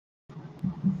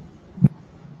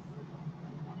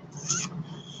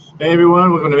Hey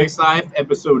everyone, welcome to Mixlife,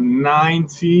 episode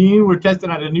 19. We're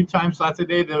testing out a new time slot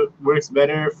today that works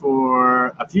better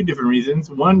for a few different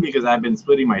reasons. One, because I've been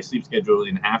splitting my sleep schedule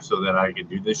in half so that I could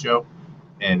do this show,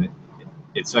 and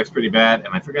it sucks pretty bad,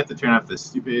 and I forgot to turn off this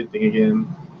stupid thing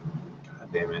again.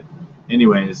 God damn it.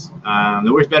 Anyways,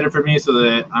 it works better for me so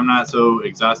that I'm not so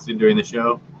exhausted during the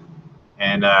show,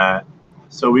 and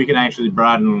so we can actually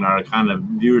broaden our kind of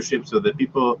viewership so that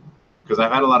people, because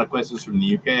I've had a lot of questions from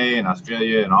the UK and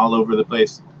Australia and all over the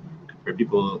place for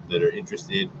people that are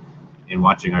interested in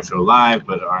watching our show live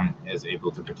but aren't as able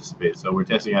to participate. So we're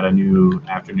testing out a new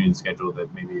afternoon schedule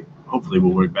that maybe hopefully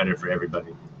will work better for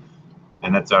everybody.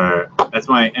 And that's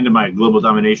my end of my global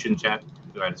domination chat.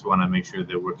 So I just want to make sure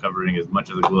that we're covering as much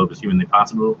of the globe as humanly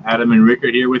possible. Adam and Rick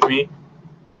are here with me.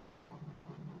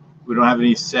 We don't have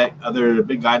any set other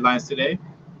big guidelines today,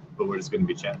 but we're just going to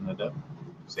be chatting it up.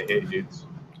 Say hey, dudes.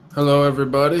 Hello,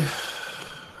 everybody.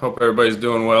 Hope everybody's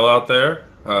doing well out there.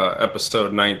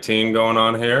 Episode 19 going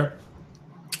on here.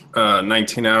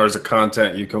 19 hours of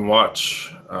content you can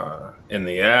watch in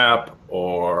the app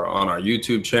or on our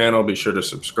YouTube channel. Be sure to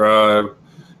subscribe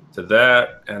to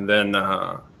that. And then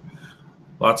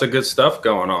lots of good stuff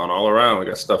going on all around. We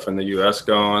got stuff in the US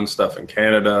going, stuff in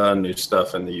Canada, new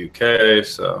stuff in the UK.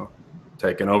 So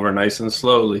taking over nice and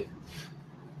slowly.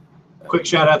 Quick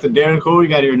shout out to Darren Cole. You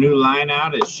got your new line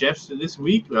out at Chefs this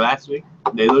week or last week.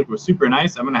 They were super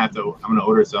nice. I'm gonna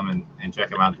order some and check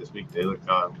them out this week. They look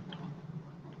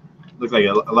like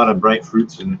a lot of bright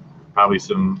fruits and probably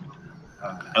some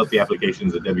healthy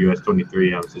applications of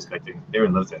WS23. I'm suspecting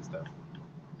Darren loves that stuff.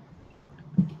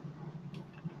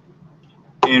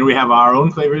 And we have our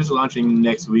own flavors launching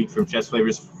next week from Chef's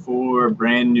Flavors. 4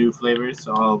 brand new flavors,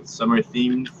 all summer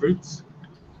themed fruits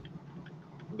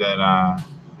that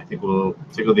I think will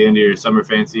tickle the end of your summer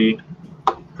fancy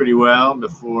pretty well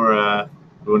before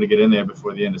we want to get in there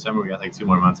before the end of summer. We got like 2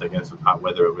 more months, I guess, with hot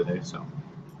weather over there, so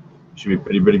should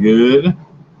be pretty good.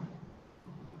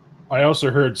 I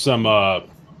also heard some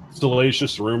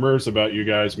salacious rumors about you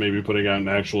guys maybe putting out an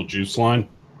actual juice line.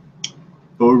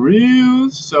 For real.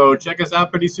 So check us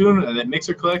out pretty soon at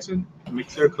Mixer Collection,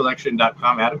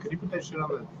 mixercollection.com. Adam, could you put that shit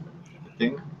on the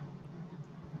thing?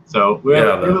 So we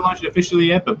haven't launched it officially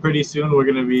yet, but pretty soon we're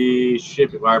going to be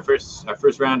shipping our first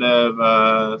round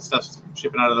of stuff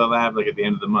shipping out of the lab like at the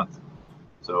end of the month.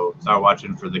 So start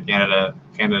watching for the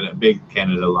big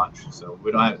Canada launch. So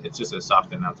we don't have, it's just a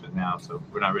soft announcement now, so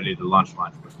we're not ready to launch,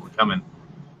 but we're coming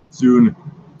soon.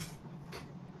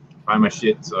 Buy my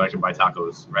shit so I can buy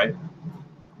tacos, right?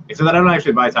 Except that I don't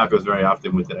actually buy tacos very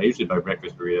often with it. I usually buy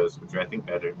breakfast burritos, which are I think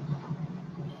better.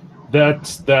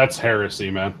 That's heresy,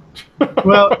 man.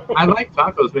 Well, I like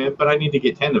tacos, man, but I need to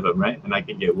get 10 of them, right? And I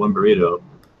can get 1 burrito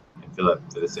and fill up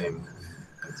to the same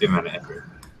amount of effort.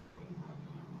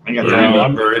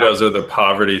 Burritos are the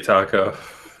poverty taco.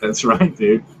 That's right,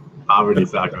 dude. Poverty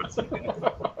tacos.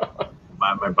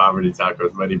 my poverty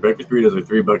tacos, buddy. Breakfast burritos are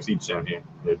 $3 each down here.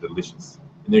 They're delicious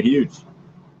and they're huge.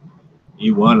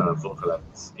 You won on a full for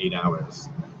 8 hours.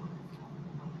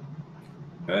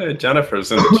 Hey,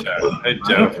 Jennifer's in the chat. Hey,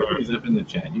 Jennifer. Jennifer's up in the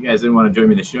chat. You guys didn't want to join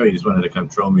me in the show. You just wanted to come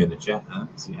troll me in the chat, huh?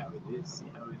 See how it is.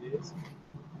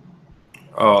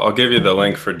 Oh, I'll give you the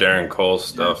link for Darren Cole's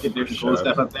stuff. Get Darren Cole's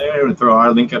stuff up there. We'll throw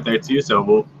our link up there too.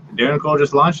 So Darren Cole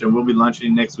just launched, and we'll be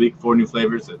launching next week 4 new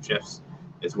flavors of Chefs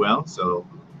as well. So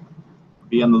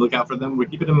be on the lookout for them. We're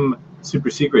keeping them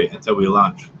super secret until we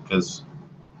launch because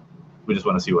we just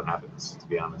want to see what happens. To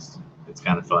be honest, it's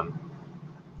kind of fun.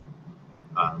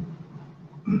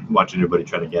 Watching everybody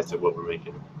try to guess at what we're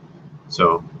making.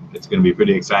 So it's going to be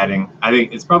pretty exciting. I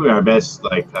think it's probably our best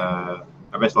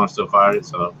launch so far.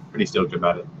 So pretty stoked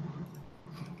about it.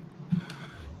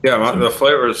 Yeah, the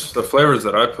flavors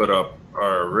that I put up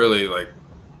are really like,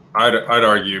 I'd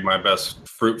argue my best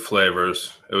fruit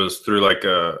flavors. It was through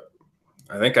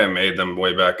I think I made them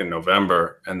way back in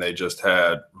November, and they just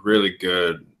had really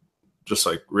good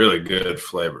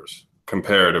flavors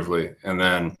comparatively. And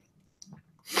then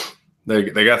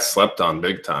they got slept on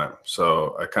big time.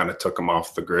 So I kind of took them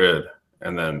off the grid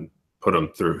and then put them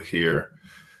through here.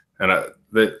 And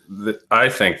I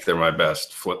think they're my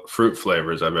best fruit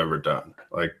flavors I've ever done.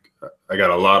 Like I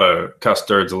got a lot of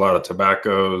custards, a lot of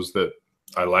tobaccos that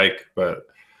I like, but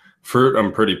fruit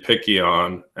I'm pretty picky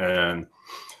on. And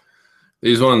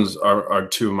these ones are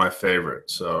 2 of my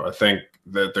favorites. So I think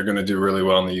that they're going to do really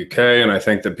well in the UK, and I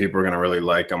think that people are going to really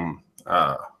like them.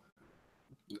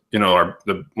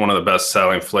 One of the best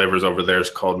selling flavors over there is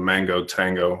called Mango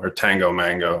Tango or Tango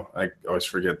Mango. I always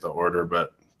forget the order,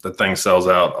 but the thing sells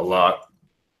out a lot.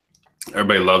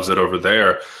 Everybody loves it over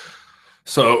there.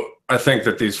 So I think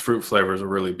that these fruit flavors will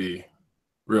really be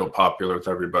real popular with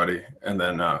everybody. And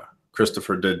then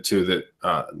Christopher did two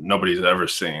that nobody's ever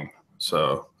seen.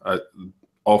 So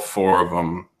all four of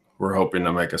them, we're hoping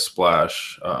to make a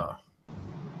splash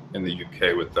in the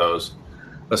UK with those.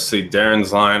 Let's see,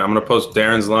 Darren's line. I'm going to post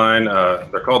Darren's line.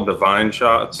 They're called Divine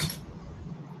Shots,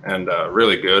 and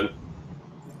really good.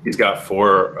 He's got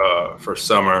four for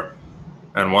summer,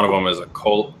 and one of them is a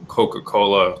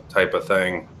Coca-Cola type of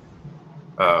thing,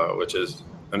 which is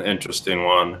an interesting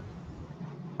one.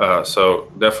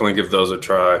 So definitely give those a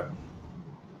try.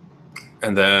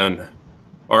 And then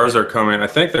ours are coming. I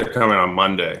think they're coming on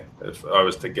Monday, if I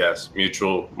was to guess.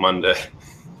 Mutual Monday.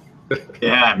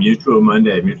 Yeah, Mutual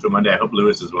Monday. Mutual Monday. I hope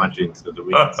Lewis is watching so that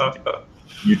we can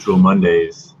see Mutual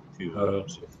Mondays too.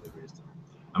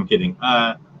 I'm kidding.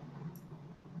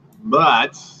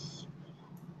 But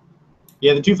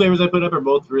yeah, the two flavors I put up are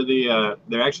both really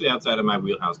they're actually outside of my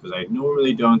wheelhouse because I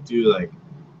normally don't do like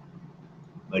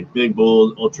big,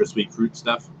 bold, ultra sweet fruit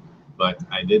stuff. But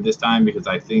I did this time because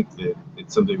I think that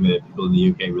it's something that people in the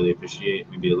UK really appreciate,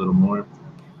 maybe a little more.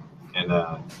 And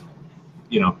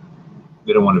you know,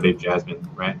 they don't want to vape jasmine,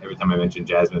 right? Every time I mention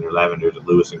jasmine or lavender to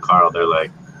Lewis and Carl, they're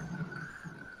like,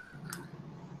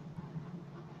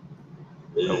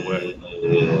 no way.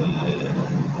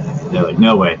 They're like,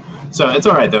 no way. So it's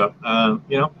all right though.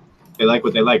 You know, they like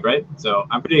what they like, right? So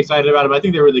I'm pretty excited about them. I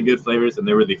think they're really good flavors and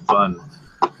they're really fun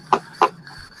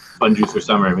juice for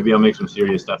summer. Maybe I'll make some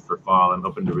serious stuff for fall. I'm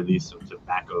hoping to release some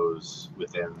tobaccos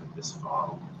within this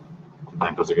fall.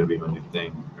 Tobaccos are going to be my new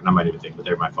thing. Or not my new thing, but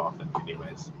they're my fall thing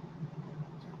anyways.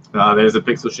 There's a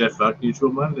Pixel Chef. Fuck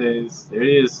Mutual Mondays. There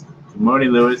he is. Good morning,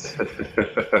 Lewis.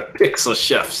 Pixel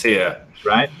Chef's here.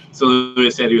 Right? So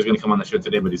Lewis said he was going to come on the show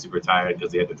today, but he's super tired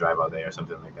because he had to drive all day or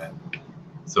something like that.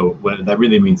 So what that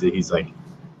really means that he's like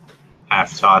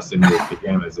half tossed into his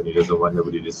pajamas and he doesn't want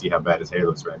nobody to see how bad his hair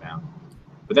looks right now.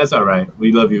 But that's all right.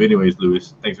 We love you anyways,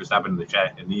 Lewis. Thanks for stopping in the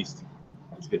chat at least.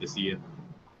 It's good to see you.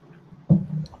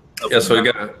 Yeah, so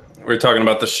we're talking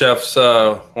about the Chef's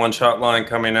one-shot line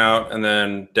coming out, and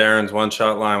then Darren's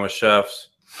one-shot line with Chef's.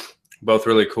 Both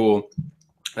really cool.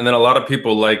 And then a lot of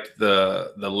people like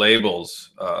the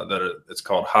labels it's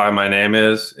called Hi, My Name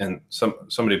Is, and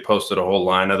somebody posted a whole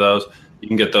line of those. You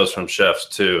can get those from Chef's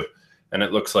too, and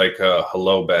it looks like a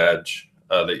hello badge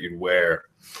that you'd wear.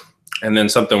 And then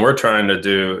something we're trying to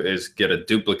do is get a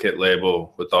duplicate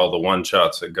label with all the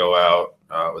one-shots that go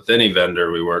out with any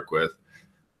vendor we work with.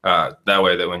 That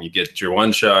way that when you get your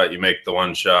one shot, you make the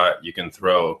one shot, you can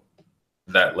throw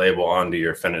that label onto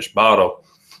your finished bottle.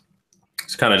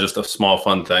 It's kind of just a small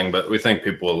fun thing, but we think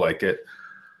people will like it.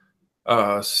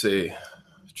 Let's see.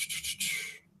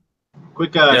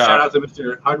 Quick shout out to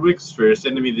Mr. Hardwicks for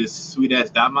sending me this sweet ass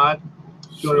dot mod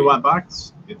 200 watt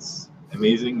box. It's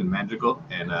amazing and magical,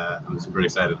 and I'm super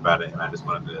excited about it. And I just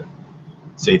wanted to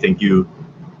say thank you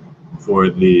for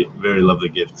the very lovely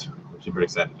gift. I'm super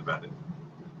excited about it.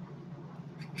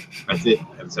 That's it.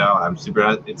 That's how I'm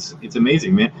super. It's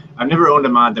amazing, man. I've never owned a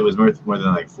mod that was worth more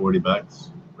than like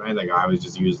 $40, right? Like I always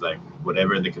just used like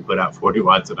whatever that could put out 40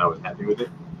 watts, and I was happy with it.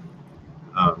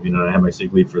 You know, I had my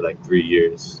SIG lead for like 3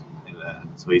 years, and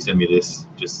so he sent me this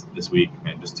just this week,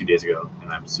 man, just 2 days ago,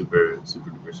 and I'm super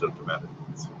duper stoked about it.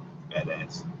 It's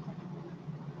badass.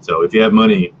 So if you have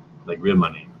money, like real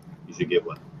money, you should get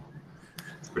one.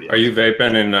 It's pretty awesome. Are you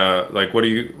vaping and like what do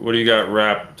you got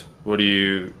wrapped? What do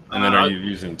you, and then are you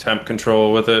using temp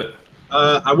control with it?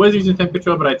 I was using temp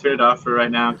control, but I turned it off for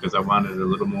right now because I wanted a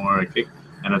little more kick,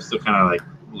 and I'm still kind of like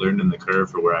learning the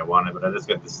curve for where I want it. But I just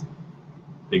got this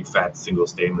big fat single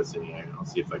stainless in here. I'll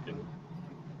see if I can.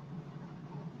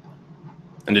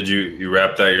 And did you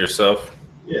wrap that yourself?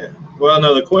 Yeah. Well,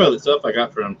 no, the coil itself I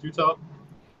got from Too Tall.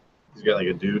 He's got like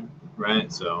a dude,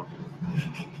 right? So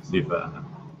see if I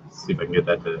can get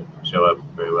that to show up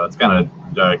very well. It's kind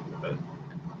of dark, but.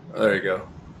 There you go.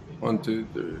 1, 2,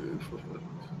 3, 4, 5.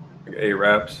 Like 8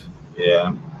 wraps.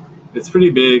 Yeah, it's pretty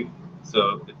big.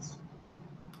 So it's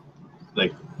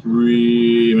like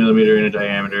 3 millimeter in a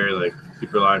diameter, like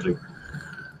super large, like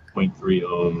 0.3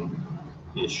 ohm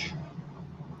ish.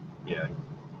 Yeah.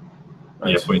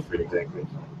 Nice. Yeah, 0.3 exactly.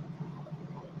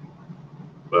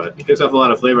 But it gives off a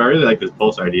lot of flavor. I really like this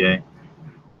Pulse RDA.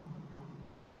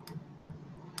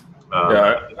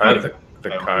 Yeah, I have the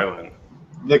Kylan.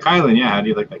 The Kylan, yeah. How do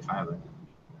you like that Kylan?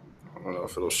 I don't know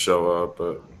if it'll show up,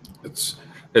 but it's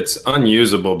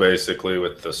unusable basically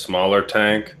with the smaller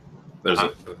tank. There's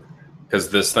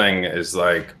because this thing is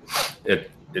like I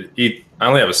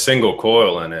only have a single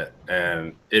coil in it,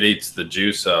 and it eats the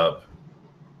juice up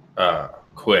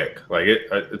quick. Like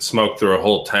it smoked through a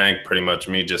whole tank pretty much.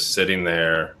 Me just sitting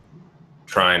there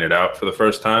trying it out for the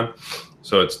first time.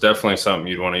 So it's definitely something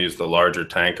you'd want to use the larger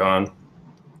tank on.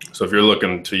 So if you're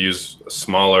looking to use a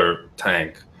smaller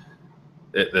tank,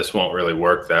 this won't really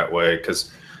work that way,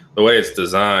 because the way it's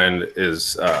designed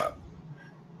is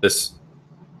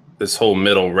this whole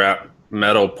middle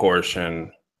metal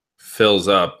portion fills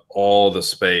up all the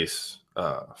space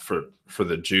for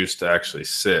the juice to actually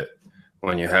sit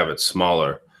when you have it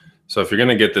smaller. So if you're going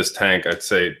to get this tank, I'd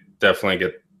say definitely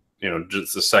get,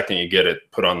 just the second you get it,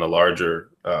 put on the larger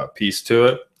piece to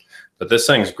it. But this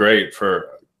thing's great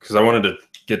because I wanted to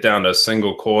get down to a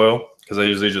single coil, because I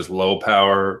usually just low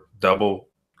power double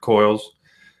coils.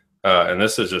 And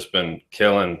this has just been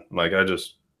killing. Like I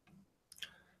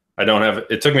don't have,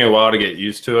 it took me a while to get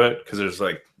used to it, because there's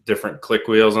like different click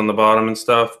wheels on the bottom and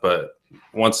stuff. But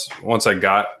once I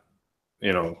got,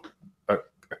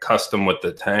 accustomed with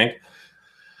the tank,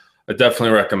 I definitely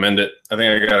recommend it. I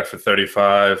think I got it for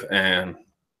 35, and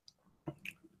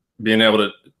being able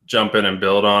to jump in and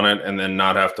build on it and then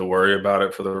not have to worry about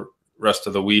it for the rest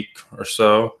of the week or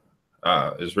so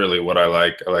is really what I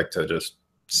like. I like to just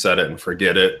set it and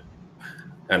forget it.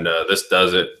 And this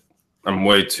does it. I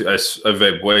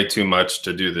vape way too much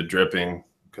to do the dripping,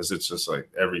 because it's just like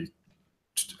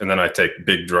and then I take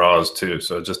big draws too,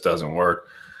 so it just doesn't work.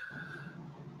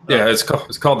 Yeah, it's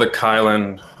called the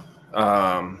Kylan.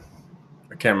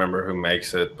 I can't remember who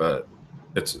makes it, but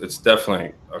it's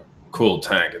definitely a cool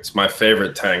tank. It's my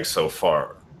favorite tank so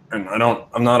far. And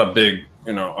I'm not a big,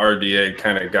 RDA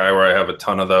kind of guy where I have a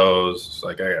ton of those. It's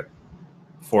like I got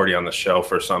 40 on the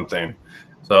shelf or something.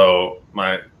 So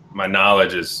my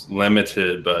knowledge is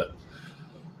limited, but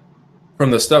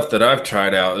from the stuff that I've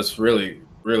tried out, it's really,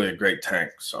 really a great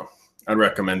tank. So I'd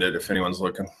recommend it if anyone's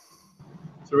looking.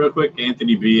 So real quick,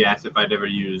 Anthony B asked if I'd ever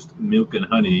used milk and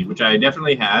honey, which I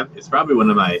definitely have. It's probably one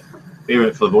of my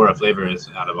favorite Flavora flavors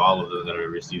out of all of those that I've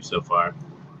received so far.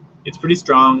 It's pretty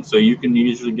strong, so you can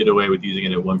usually get away with using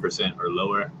it at 1% or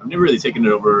lower. I've never really taken it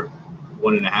over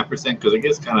 1.5%, because it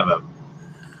gets kind of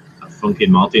a funky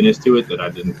maltiness to it that I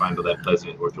didn't find all that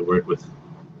pleasant or to work with.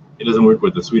 It doesn't work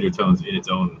with the sweeter tones in its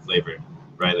own flavor,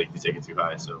 right? Like if you take it too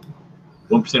high. So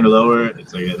 1% or lower,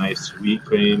 it's like a nice sweet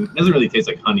cream. It doesn't really taste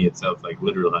like honey itself, like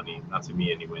literal honey, not to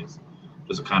me anyways.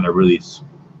 Just a kind of really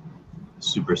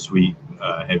super sweet,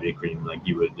 heavy cream, like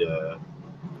you would,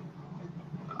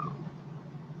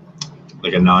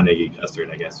 like a non-eggy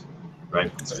custard, I guess,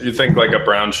 right? You think like a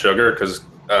brown sugar? Because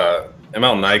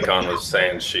ML Nikon was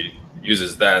saying she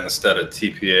uses that instead of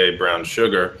TPA brown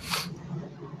sugar.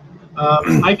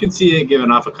 I can see it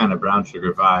giving off a kind of brown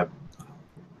sugar vibe.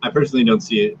 I personally don't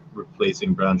see it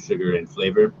replacing brown sugar in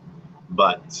flavor,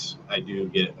 but I do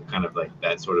get a kind of like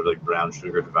that sort of like brown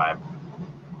sugar vibe.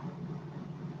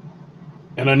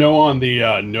 And I know on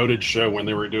the Noted show, when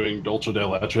they were doing Dulce de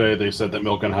Leche, they said that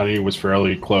milk and honey was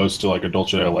fairly close to like a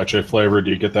Dulce de Leche flavor.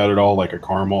 Do you get that at all? Like a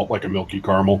caramel, like a milky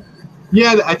caramel?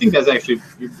 Yeah, I think that's actually,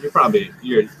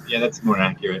 yeah, that's more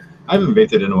accurate. I haven't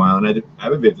vaped it in a while, and I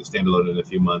haven't vaped it standalone in a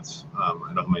few months. I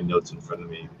don't have my notes in front of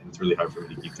me, and it's really hard for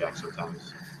me to keep track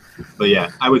sometimes. But yeah,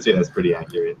 I would say that's pretty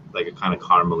accurate, like a kind of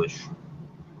caramelish.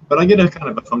 But I get a kind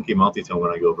of a funky malty tone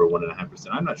when I go over 1.5%.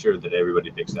 I'm not sure that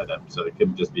everybody picks that up, so it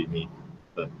could just be me.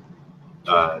 But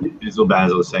Bizzle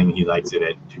Basil is saying he likes it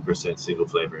at 2% single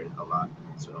flavor a lot.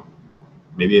 So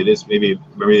maybe it is, maybe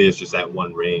it's just that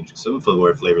one range. Some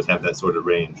Flavora flavors have that sort of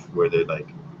range where they're like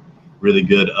really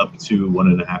good up to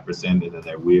 1.5%, and then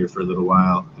they're weird for a little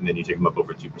while, and then you take them up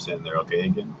over 2% and they're okay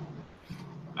again.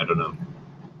 I don't know.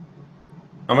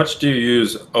 How much do you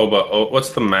use Oba?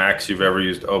 What's the max you've ever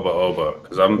used Oba Oba?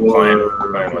 Because I'm playing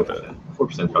with it.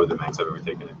 4% probably the max I've ever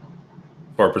taken it.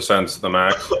 4%'s the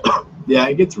max? Yeah,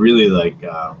 it gets really like,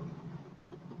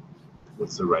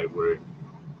 what's the right word?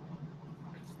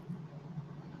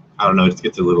 I don't know, it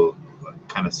gets a little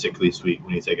kind of sickly sweet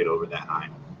when you take it over that high.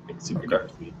 It's super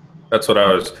sweet. That's what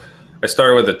I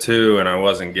started with a 2, and I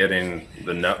wasn't getting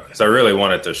the note, because I really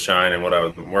wanted to shine in what I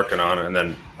was working on, and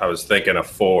then I was thinking a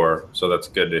 4, so that's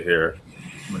good to hear.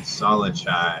 Masala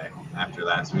chai after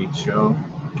last week's show.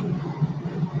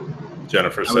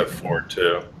 Jennifer said 4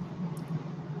 too.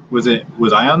 Was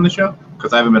I on the show?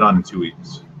 Because I haven't been on in 2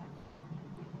 weeks.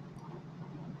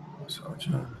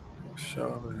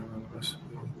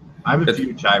 I have a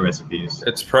few chai recipes.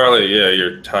 It's probably, yeah,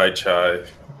 your Thai chai.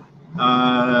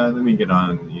 Let me get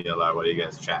on ELR while you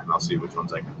guys chat, and I'll see which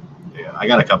ones I can. Yeah, I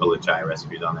got a couple of chai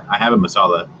recipes on there. I have a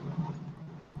masala.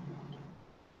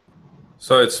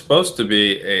 So it's supposed to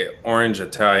be a orange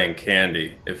Italian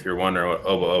candy, if you're wondering what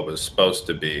Oba Oba is supposed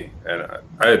to be. And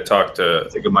I had talked to...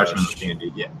 It's like a marshmallow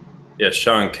candy, yeah. Yeah,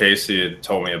 Sean Casey had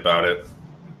told me about it.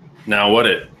 Now, what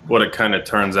it kind of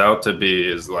turns out to be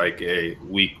is like a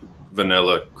weak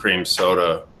vanilla cream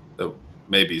soda that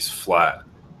maybe is flat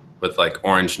with like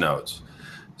orange notes.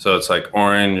 So it's like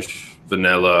orange,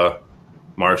 vanilla,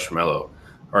 marshmallow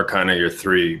are kind of your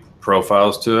three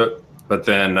profiles to it. But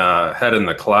then Head in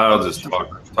the Clouds is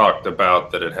talked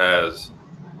about that it has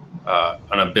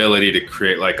an ability to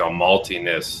create like a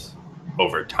maltiness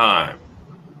over time.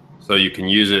 So you can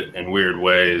use it in weird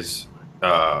ways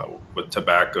with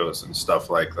tobaccos and stuff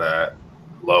like that,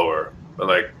 lower. But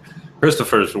like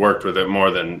Christopher's worked with it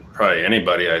more than probably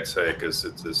anybody, I'd say, because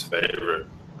it's his favorite.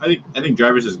 I think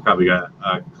Drivers has probably got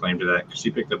a claim to that because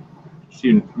she picked up.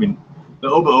 I mean, the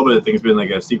Oba Oba thing's been like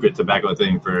a secret tobacco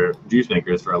thing for juice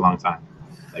makers for a long time.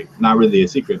 Like, not really a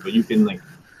secret, but you can like,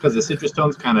 because the citrus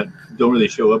tones kind of don't really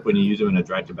show up when you use them in a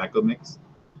dry tobacco mix.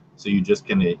 So you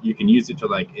can use it to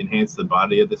like enhance the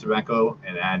body of the tobacco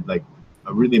and add like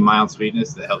a really mild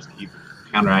sweetness that helps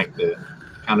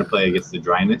counterplay against the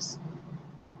dryness.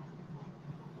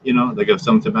 You know, like of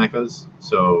some tobaccos.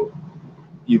 So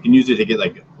you can use it to get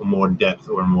like a more depth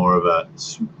or more of a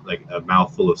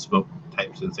mouthful of smoke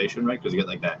type sensation, right? Because you get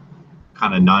like that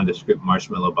kind of nondescript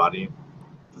marshmallow body.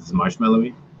 This is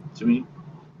marshmallowy to me,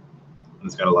 and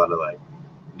it's got a lot of like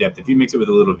depth. If you mix it with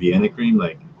a little Vienna cream,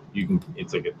 like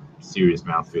it's like a serious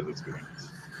mouthfeel experience.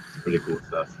 It's pretty cool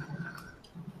stuff.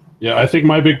 Yeah, I think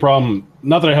my big problem,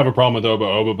 not that I have a problem with Oba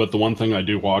Oba, but the one thing I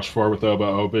do watch for with Oba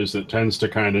Oba is it tends to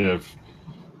kind of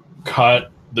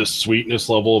cut the sweetness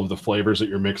level of the flavors that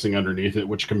you're mixing underneath it,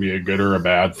 which can be a good or a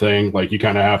bad thing. Like you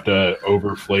kind of have to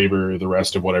over flavor the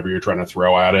rest of whatever you're trying to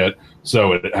throw at it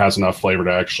so it has enough flavor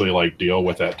to actually like deal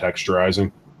with that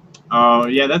texturizing. Oh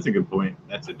yeah, that's a good point.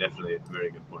 That's definitely a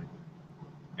very good point.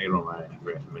 I don't know why I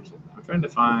forgot to mention that. I'm trying to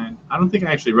find. I don't think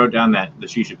I actually wrote down the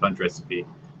Shisha Punch recipe,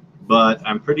 but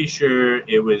I'm pretty sure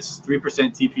it was 3%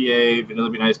 TPA vanilla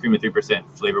bean ice cream and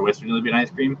 3% flavor West vanilla bean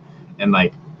ice cream, and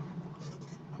like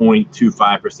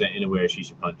 0.25% Inaware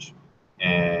Shisha Punch,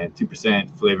 and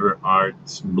 2% Flavor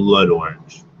Arts Blood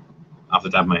Orange. Off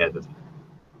the top of my head, that's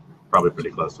probably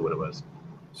pretty close to what it was.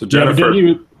 So Jennifer,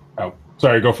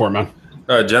 sorry, go for it, man.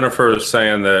 Jennifer is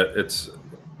saying that it's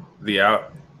the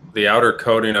outer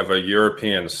coating of a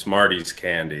European Smarties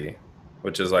candy,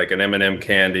 which is like an M&M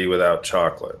candy without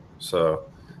chocolate. So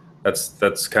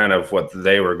that's kind of what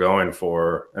they were going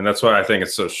for, and that's why I think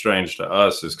it's so strange to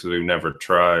us, is because we've never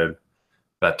tried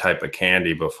that type of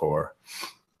candy before.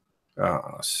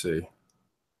 Let's see.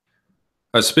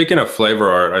 Speaking of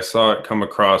flavor art, I saw it come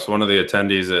across. One of the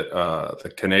attendees at the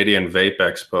Canadian Vape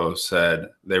Expo said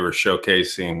they were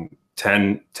showcasing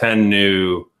 10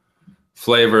 new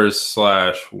flavors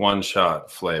 /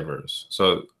 one-shot flavors.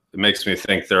 So it makes me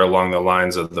think they're along the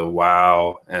lines of the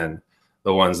WOW and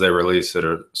the ones they released that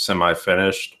are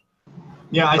semi-finished.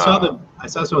 Yeah, I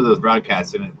saw some of those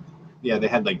broadcasts, and yeah, they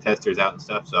had like testers out and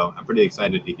stuff. So I'm pretty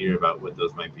excited to hear about what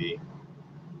those might be.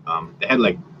 They had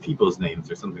like people's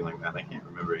names or something like that. I can't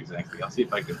remember exactly. I'll see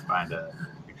if I can find a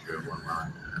picture of one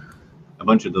line. A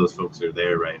bunch of those folks are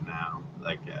there right now.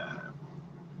 Like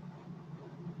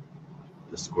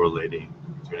the squirrel lady.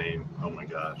 What's her name? Oh my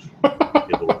gosh.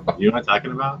 You know what I'm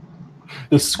talking about?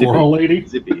 The squirrel lady?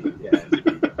 Zippy. Yeah,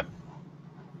 Zippy.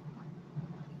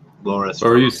 Laura. What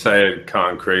were you saying,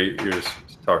 Concrete? You're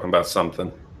just talking about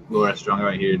something. Laura Strong,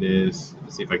 right here it is.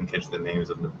 Let's see if I can catch the names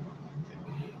of them.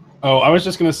 Oh, I was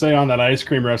just going to say on that ice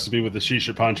cream recipe with the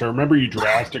Shisha Punch, I remember you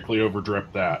drastically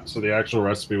over-dripped that. So the actual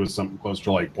recipe was something close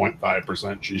to like 0.5%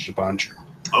 Shisha Punch.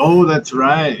 Oh, that's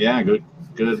right. Yeah, good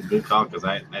call, because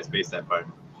I spaced that part.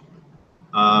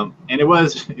 And it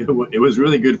was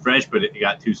really good fresh, but it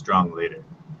got too strong later.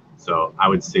 So I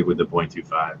would stick with the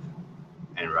 0.25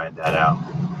 and ride that out,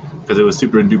 because it was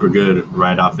super duper good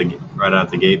right out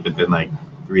the gate. But then like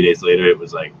 3 days later, it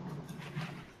was like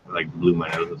blew my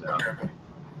nose out.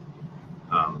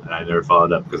 And I never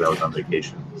followed up because I was on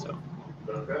vacation. So.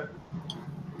 Okay.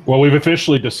 Well, we've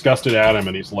officially discussed it, Adam,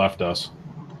 and he's left us.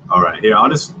 All right, here I'll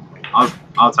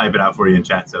type it out for you in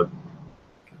chat. So.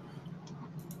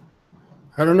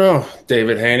 I don't know,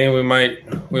 David Haney.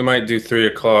 We might do 3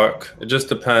 o'clock. It just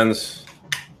depends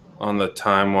on the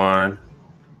timeline,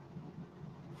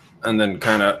 and then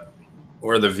kind of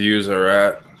where the views are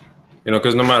at. You know,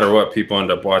 because no matter what, people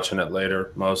end up watching it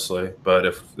later mostly. But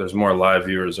if there's more live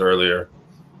viewers earlier,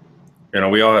 you know,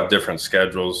 we all have different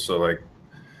schedules. So like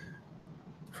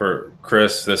for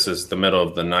Chris, this is the middle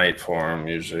of the night for him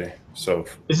usually. So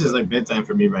this is like bedtime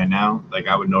for me right now. Like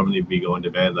I would normally be going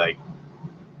to bed like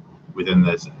within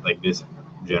this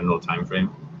general time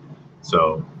frame.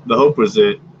 So the hope was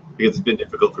that, because it's been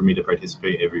difficult for me to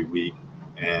participate every week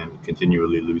and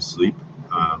continually lose sleep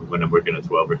when I'm working a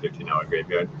 12 or 13 hour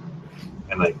graveyard.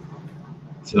 And like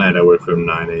tonight, I work from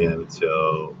 9 a.m.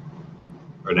 till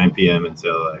or 9 p.m.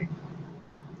 until like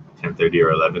 10:30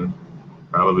 or 11,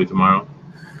 probably tomorrow.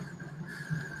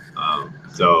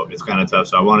 So it's kind of tough.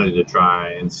 So I wanted to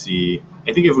try and see.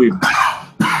 I think if we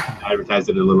advertise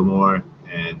it a little more,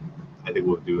 and I think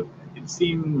we'll do it. It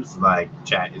seems like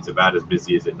chat is about as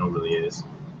busy as it normally is.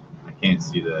 I can't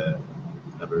see the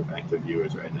number of active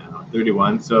viewers right now.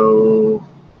 31. So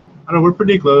I don't know. We're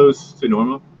pretty close to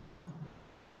normal,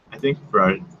 I think,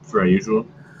 for our usual.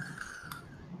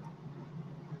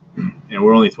 And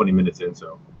we're only 20 minutes in,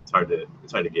 so it's hard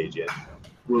to gauge yet.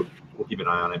 We'll keep an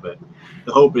eye on it, but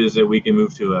the hope is that we can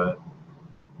move to a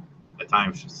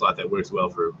time slot that works well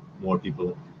for more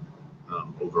people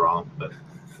overall. But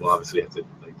we'll obviously have to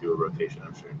like do a rotation,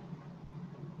 I'm sure.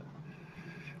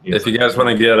 If you guys want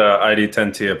to get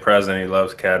ID10T a present, he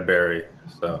loves Cadbury,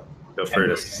 so feel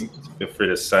free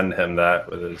to send him that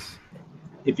with his.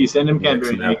 If you send him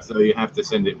Cadbury eggs, so you have to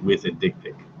send it with a dick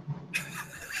pic.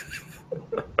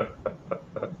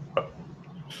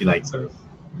 He likes those.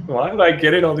 Why am I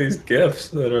getting all these gifts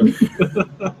that are?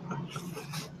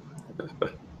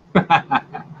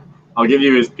 I'll give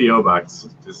you his PO box.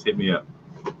 Just hit me up.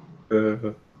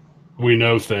 We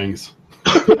know things.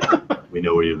 We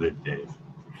know where you live, Dave.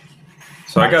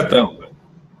 So I got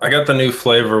the new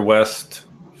Flavor West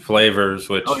flavors,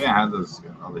 which how those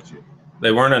go? I'll let you.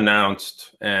 They weren't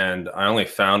announced, and I only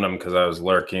found them because I was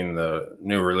lurking the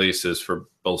new releases for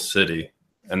Bull City,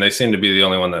 and they seem to be the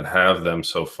only one that have them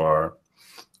so far.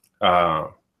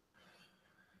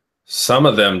 Some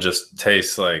of them just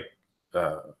taste like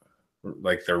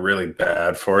they're really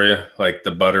bad for you. Like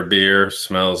the butter beer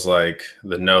smells like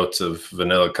the notes of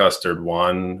vanilla custard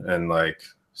one, and like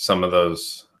some of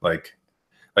those like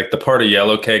the part of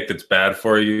yellow cake that's bad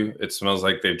for you, it smells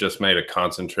like they've just made a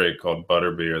concentrate called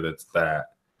butterbeer that's that.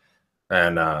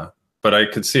 And but I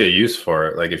could see a use for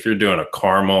it. Like if you're doing a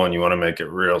caramel and you want to make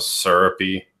it real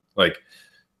syrupy, like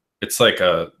it's like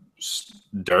a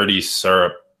dirty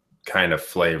syrup kind of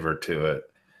flavor to it.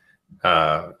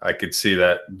 I could see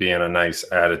that being a nice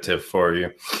additive for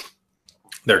you.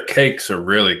 Their cakes are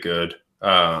really good.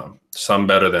 Some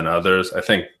better than others. I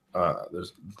think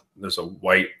there's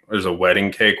a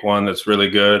wedding cake one that's really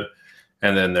good,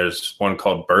 and then there's one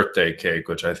called birthday cake,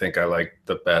 which I think I like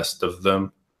the best of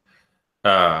them.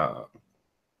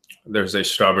 There's a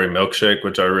strawberry milkshake,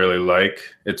 which I really like.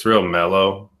 It's real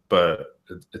mellow, but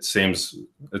it seems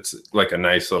it's like a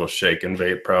nice little shake and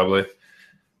vape probably.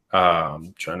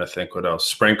 I'm trying to think what else.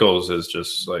 Sprinkles is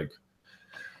just like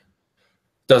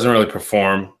doesn't really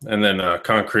perform, and then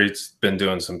Concrete's been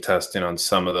doing some testing on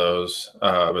some of those,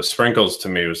 but Sprinkles to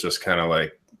me was just kind of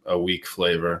like a weak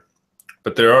flavor.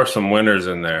 But there are some winners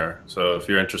in there, so if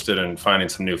you're interested in finding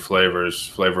some new flavors,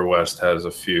 Flavor West has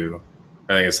a few.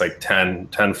 I think it's like 10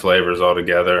 flavors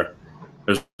altogether.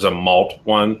 There's a malt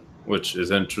one, which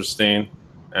is interesting,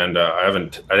 and I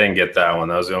didn't get that one.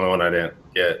 That was the only one I didn't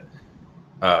get,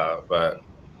 but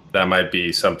that might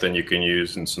be something you can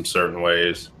use in some certain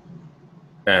ways.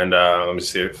 And let me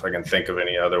see if I can think of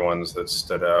any other ones that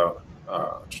stood out.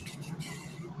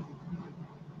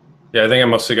 Yeah, I think I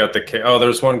mostly got the cake. Oh,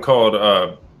 there's one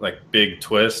called like Big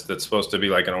Twist that's supposed to be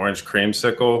like an orange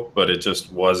creamsicle, but it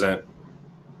just wasn't.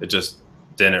 It just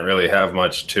didn't really have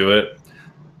much to it.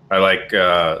 I like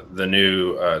the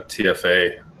new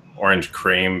TFA orange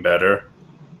cream better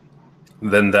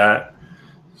than that.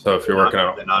 So if you're working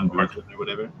on the non-Bluetooth or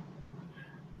whatever.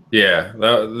 Yeah,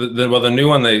 the new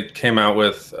one they came out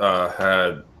with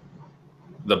had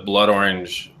the blood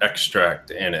orange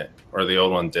extract in it, or the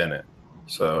old one didn't.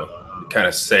 So it kind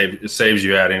of saves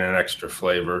you adding an extra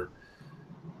flavor.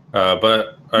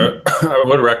 But I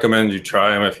would recommend you try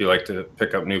them if you like to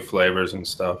pick up new flavors and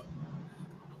stuff.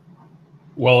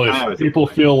 Well, if people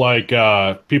feel like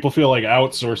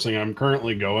outsourcing, I'm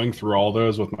currently going through all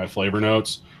those with my flavor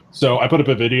notes. So I put up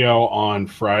a video on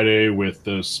Friday with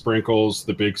the Sprinkles,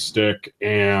 the Big Stick,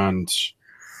 and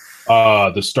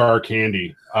the Star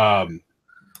Candy.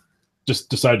 Just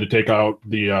decided to take out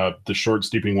the short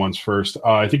steeping ones first.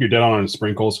 I think you're dead on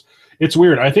Sprinkles. It's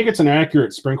weird. I think it's an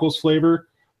accurate Sprinkles flavor,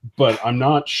 but I'm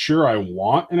not sure I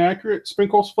want an accurate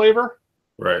Sprinkles flavor.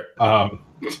 Right. Well,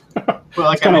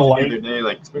 like I mentioned the other day,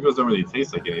 like Sprinkles don't really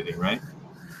taste like anything, right?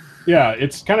 Yeah,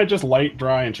 it's kind of just light,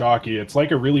 dry, and chalky. It's like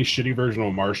a really shitty version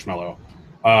of marshmallow,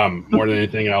 more than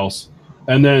anything else.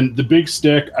 And then the Big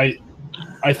Stick,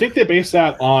 I think they base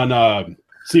that on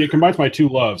see, it combines my two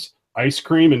loves, ice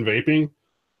cream and vaping.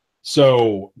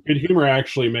 So Good Humor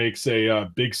actually makes a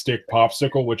Big Stick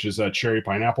popsicle, which is a cherry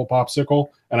pineapple popsicle,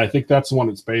 and I think that's the one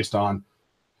it's based on.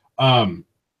 And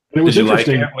it was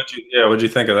interesting. Like it? What'd you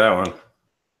think of that one?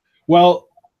 Well,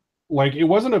 like it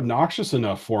wasn't obnoxious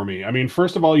enough for me. I mean,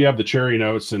 first of all, you have the cherry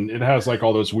notes, and it has like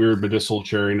all those weird medicinal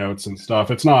cherry notes and stuff.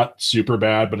 It's not super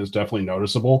bad, but it's definitely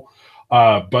noticeable.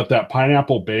 But that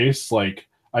pineapple base, like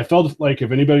I felt like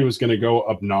if anybody was going to go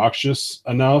obnoxious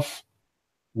enough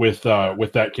with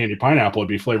that candy pineapple, it'd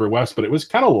be Flavor West. But it was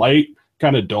kind of light,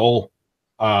 kind of dull.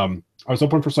 I was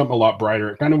hoping for something a lot brighter.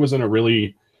 It kind of was in a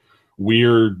really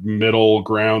weird middle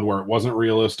ground where it wasn't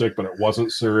realistic, but it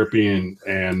wasn't syrupy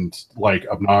and like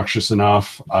obnoxious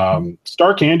enough.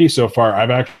 Star Candy so far,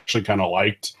 I've actually kind of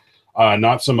liked.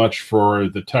 Not so much for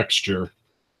the texture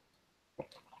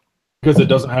because it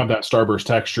doesn't have that Starburst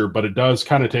texture, but it does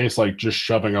kind of taste like just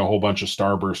shoving a whole bunch of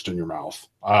Starburst in your mouth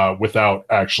without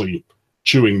actually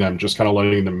chewing them, just kind of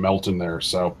letting them melt in there.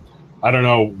 So I don't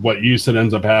know what use it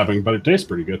ends up having, but it tastes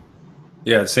pretty good.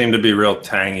 Yeah, it seemed to be real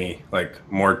tangy, like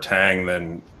more tang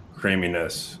than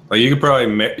creaminess. Like you could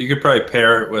probably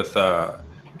pair it with the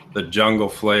Jungle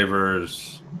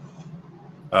Flavors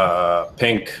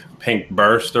pink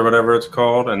burst or whatever it's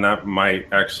called, and that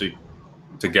might actually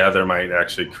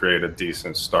create a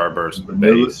decent Starburst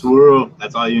Vanilla base. swirl.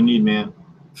 That's all you need, man.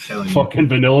 Fucking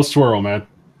vanilla swirl, man.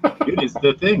 Dude, it's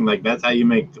the thing. Like that's how you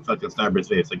make the fucking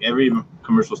Starburst vapes. Like every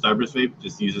commercial Starburst vape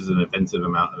just uses an offensive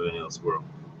amount of vanilla swirl.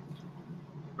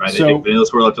 Right? They take vanilla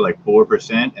swirl up to like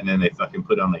 4%, and then they fucking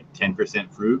put on like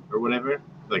 10% fruit or whatever,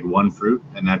 like one fruit,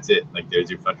 and that's it. Like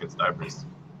there's your fucking Starburst.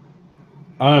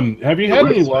 Have you had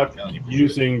any luck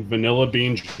using vanilla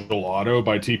bean gelato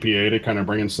by TPA to kind of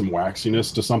bring in some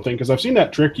waxiness to something? Because I've seen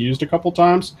that trick used a couple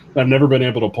times, but I've never been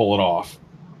able to pull it off.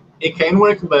 It can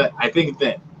work, but I think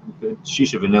that the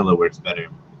Shisha Vanilla works better.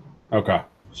 Okay.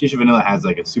 Shisha Vanilla has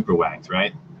like a super wax,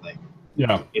 right? Like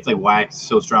yeah, it's like wax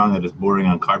so strong that it's bordering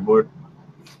on cardboard.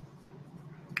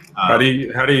 How do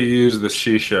you use the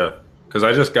shisha? Because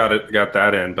I just got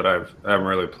that in, but I haven't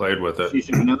really played with it.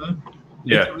 Shisha Vanilla?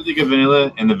 Yeah. It's a really good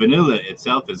vanilla, and the vanilla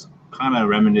itself is kind of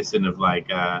reminiscent of like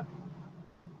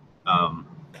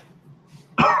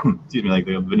excuse me, like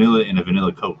the vanilla in a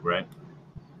vanilla Coke, right?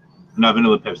 Not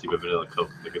vanilla Pepsi, but vanilla Coke.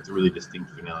 Like it's a really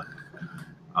distinct vanilla.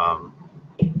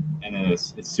 And then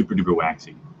it's super duper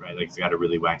waxy, right? Like it's got a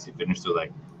really waxy finish. So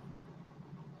like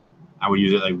I would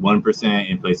use it like 1%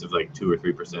 in place of like 2 or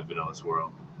 3% vanilla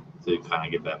swirl to kind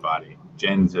of get that body.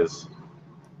 Jen says,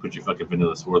 "Put your fucking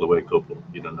vanilla swirl away, Copal.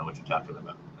 You don't know what you're talking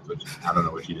about." I don't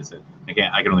know what she just said. I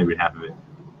can only read half of it.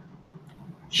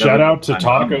 Shout out to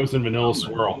tacos and vanilla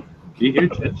swirl. Do you hear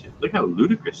Jen? Look how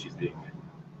ludicrous she's being.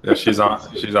 Yeah, she's on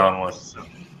one.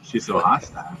 She's so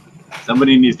hostile.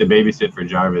 Somebody needs to babysit for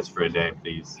Jarvis for a day,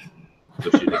 please. So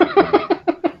she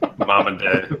doesn't. Mom and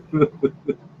dad.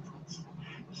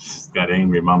 She's got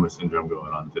angry mama syndrome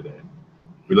going on today.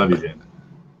 We love you, Jen.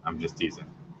 I'm just teasing.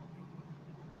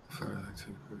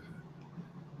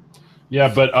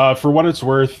 Yeah, but for what it's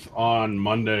worth, on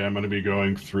Monday I'm going to be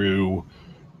going through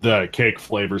the cake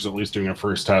flavors, at least doing a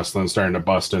first test, then starting to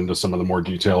bust into some of the more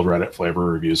detailed Reddit flavor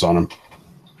reviews on them.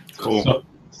 Cool.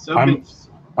 So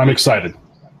I'm excited.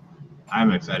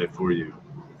 I'm excited for you.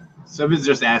 Somebody's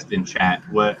just asked in chat,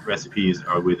 what recipes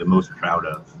are we the most proud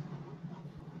of?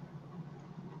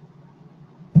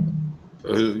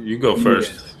 You go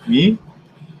first. Me?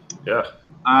 Yeah.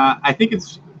 I think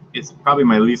it's probably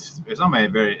my least. It's not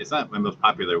my most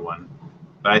popular one,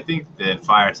 but I think that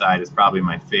Fireside is probably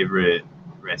my favorite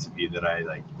recipe that I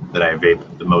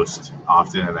vape the most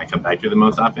often and I come back to the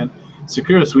most often.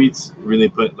 Sakura Sweets really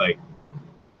put, like,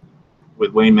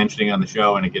 with Wayne mentioning on the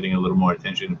show and it getting a little more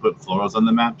attention, put florals on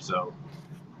the map. So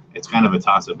it's kind of a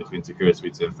toss-up between Sakura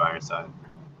Sweets and Fireside.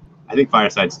 I think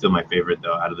Fireside's still my favorite,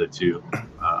 though, out of the two.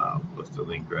 What's the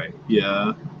link right?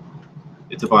 Yeah.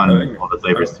 It's up on all the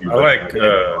flavors, too. I like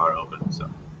open, so.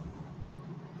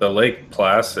 The Lake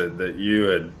Placid that you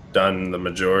had done the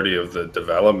majority of the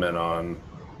development on.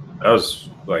 That was,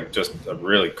 like, just a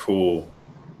really cool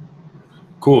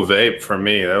vape for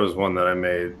me. That was one that I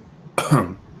made.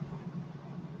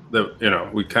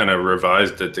 We kind of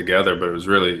revised it together, but it was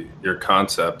really your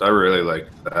concept. I really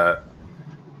liked that.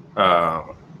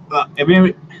 I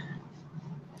mean,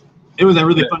 it was a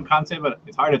really fun concept, but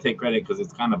it's hard to take credit because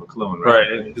it's kind of a clone,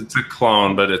 right? Right. It's a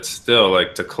clone, but it's still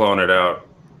like to clone it out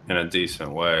in a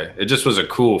decent way. It just was a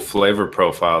cool flavor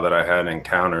profile that I hadn't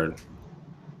encountered.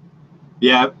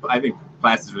 Yeah, I think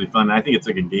Placid is really fun. I think it's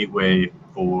like a gateway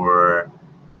for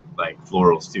like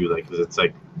florals too, like because it's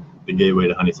like the gateway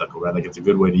to honeysuckle, right? Like it's a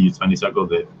good way to use honeysuckle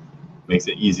that makes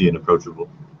it easy and approachable.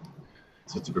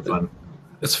 So it's super fun.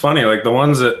 It's funny, like the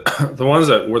ones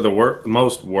that were the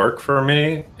most work for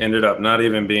me ended up not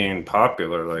even being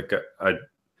popular. Like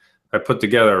I put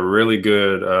together a really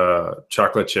good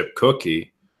chocolate chip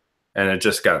cookie, and it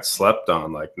just got slept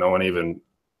on. Like no one even,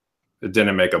 it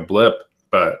didn't make a blip.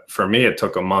 But for me, it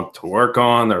took a month to work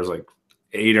on. There was like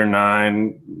 8 or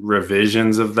 9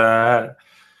 revisions of that.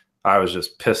 I was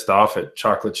just pissed off at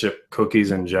chocolate chip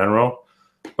cookies in general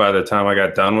by the time I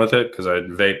got done with it, because I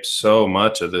vaped so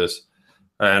much of this.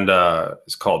 And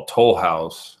it's called Toll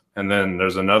House. And then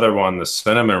there's another one, the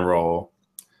cinnamon roll.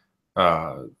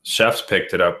 Chefs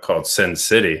picked it up, called Sin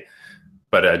City,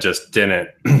 but I just didn't.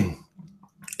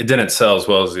 It didn't sell as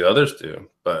well as the others do.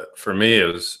 But for me,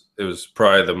 it was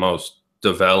probably the most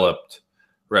developed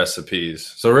recipes.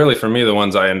 So really, for me, the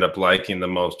ones I end up liking the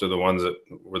most are the ones that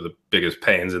were the biggest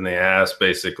pains in the ass,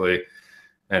 basically.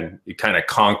 And you kind of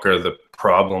conquer the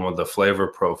problem of the flavor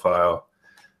profile.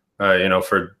 You know,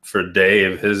 for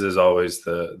Dave, his is always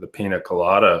the pina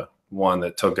colada one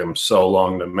that took him so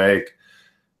long to make.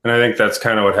 And I think that's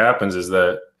kind of what happens, is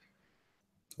that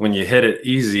when you hit it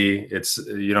easy,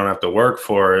 you don't have to work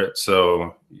for it.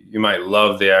 So you might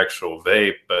love the actual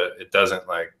vape, but it doesn't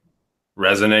like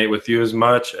resonate with you as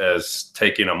much as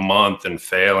taking a month and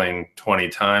failing 20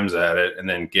 times at it and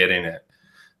then getting it.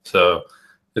 So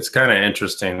it's kind of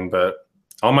interesting, but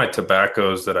all my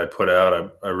tobaccos that I put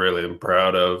out, I really am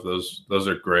proud of. Those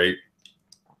are great.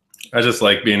 I just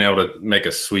like being able to make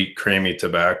a sweet, creamy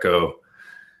tobacco.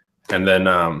 And then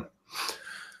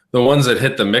the ones that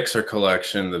hit the mixer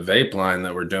collection, the vape line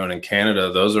that we're doing in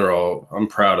Canada, those are all, I'm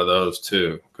proud of those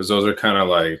too, because those are kind of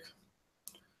like,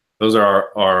 those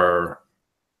are our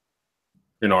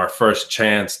you know, our first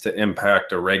chance to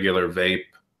impact a regular vape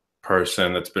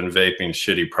person that's been vaping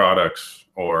shitty products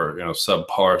or, you know,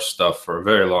 subpar stuff for a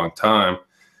very long time.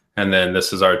 And then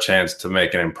this is our chance to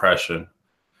make an impression.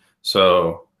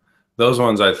 So those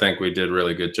ones, I think we did a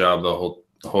really good job.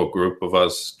 The whole group of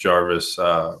us, Jarvis,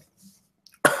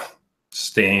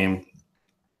 Steam,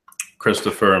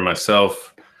 Christopher, and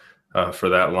myself, for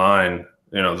that line,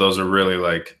 you know, those are really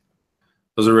like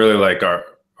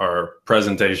our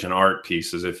presentation art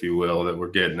pieces, if you will, that we're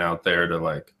getting out there to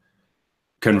like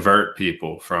convert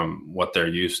people from what they're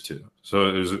used to.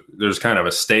 So there's kind of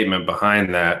a statement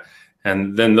behind that.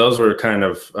 And then those were kind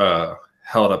of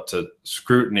held up to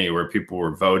scrutiny, where people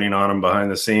were voting on them behind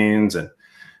the scenes and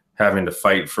having to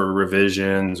fight for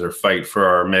revisions or fight for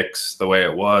our mix the way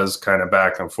it was, kind of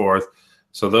back and forth.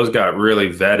 So those got really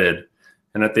vetted.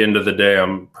 And at the end of the day,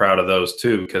 I'm proud of those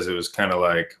too, because it was kind of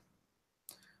like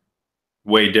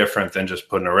way different than just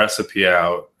putting a recipe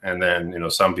out. And then, you know,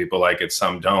 some people like it,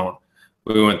 some don't.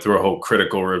 We went through a whole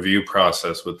critical review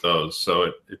process with those. So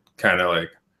it kind of like,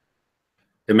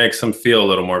 it makes them feel a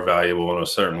little more valuable in a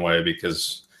certain way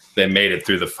because they made it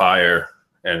through the fire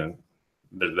and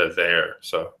they're there.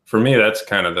 So for me, that's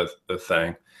kind of the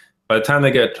thing. By the time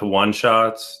they get to one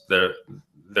shots,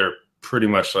 they're pretty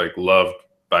much like loved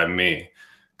by me,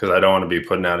 because I don't want to be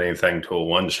putting out anything to a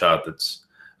one shot that's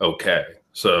okay.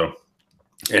 So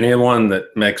anyone that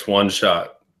makes one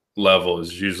shot level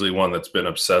is usually one that's been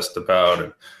obsessed about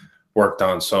and worked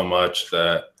on so much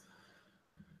that,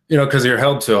 you know, because you're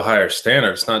held to a higher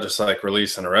standard. It's not just like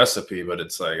releasing a recipe, but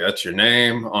it's like that's your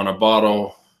name on a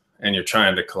bottle and you're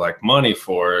trying to collect money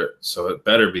for it. So it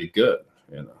better be good,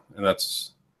 you know, and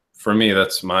that's, for me,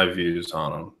 that's my views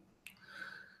on them.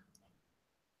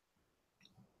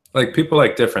 Like people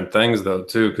like different things though,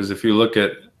 too, because if you look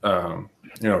at,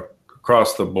 you know,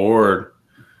 across the board,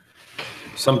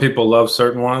 some people love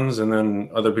certain ones and then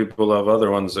other people love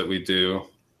other ones that we do,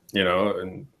 you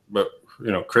know, but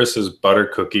you know, Chris's butter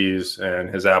cookies and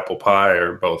his apple pie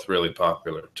are both really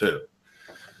popular too.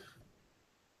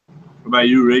 What about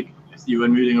you, Rick? I see you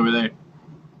unmuting over there.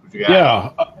 What you got?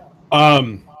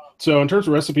 Yeah. So in terms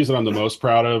of recipes that I'm the most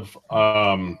proud of,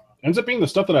 ends up being the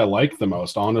stuff that I like the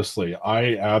most, honestly.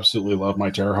 I absolutely love my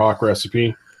Terrahawk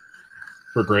recipe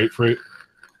for grapefruit.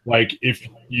 Like, if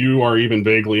you are even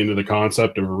vaguely into the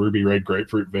concept of a ruby red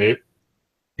grapefruit vape,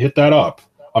 hit that up.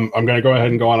 I'm going to go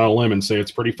ahead and go on a limb and say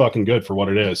it's pretty fucking good for what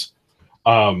it is.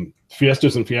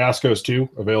 Fiestas and Fiascos, too,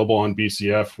 available on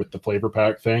BCF with the flavor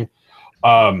pack thing.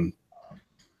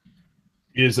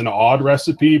 Is an odd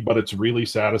recipe, but it's really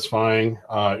satisfying.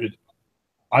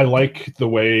 I like the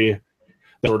way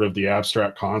sort of the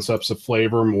abstract concepts of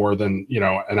flavor more than, you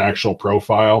know, an actual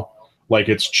profile. Like,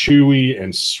 it's chewy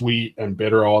and sweet and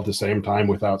bitter all at the same time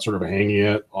without sort of hanging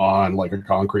it on like a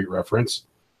concrete reference,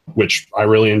 which I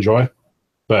really enjoy.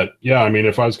 But yeah, I mean,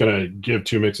 if I was going to give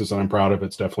two mixes that I'm proud of,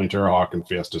 it's definitely Terrahawk and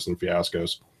Fiestas and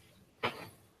Fiascos.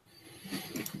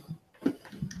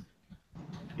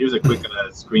 Here's a quick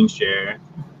screen share.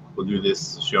 We'll do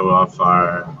this, show off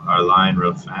our line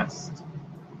real fast.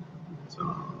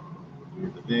 So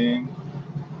we'll do the thing.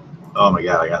 Oh my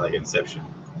God, I got like Inception.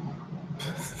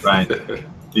 Ryan,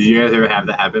 Did you guys ever have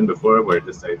that happen before, where it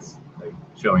just starts like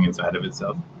showing inside of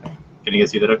itself? Can you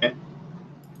guys see that? Okay.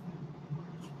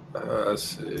 Let's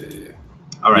see.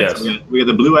 All right. Yes. So we got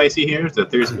the blue icy here. It's a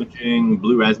thirst quenching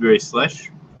blue raspberry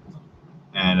slush,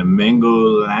 and a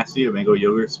mango lassi, a mango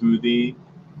yogurt smoothie,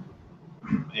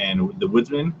 and the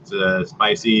Woodsman. It's a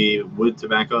spicy wood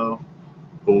tobacco.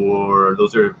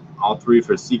 Those are all three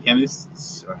for C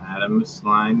Chemists or Adams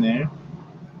line there.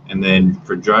 And then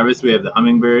for Jarvis, we have the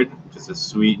Hummingbird, which is a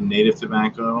sweet native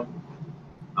tobacco.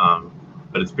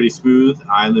 But it's pretty smooth,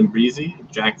 island breezy,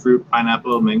 jackfruit,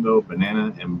 pineapple, mango,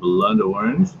 banana, and blood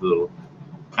orange. Little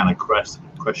kind of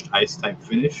crushed ice type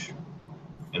finish.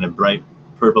 And a bright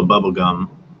purple bubble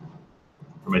gum.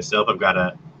 For myself, I've got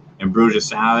a ambrosia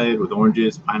salad with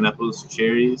oranges, pineapples,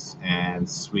 cherries, and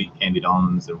sweet candied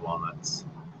almonds and walnuts.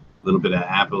 A little bit of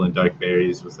apple and dark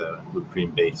berries with a whipped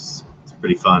cream base. It's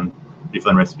pretty fun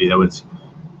recipe. That was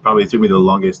probably took me the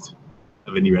longest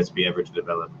of any recipe ever to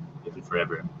develop. It took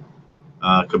forever.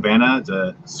 Cabana, it's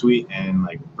a sweet and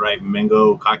like bright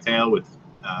mango cocktail with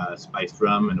spiced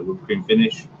rum and a whipped cream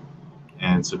finish.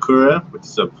 And Sakura, which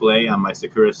is a play on my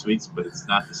Sakura sweets, but it's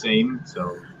not the same.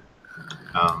 So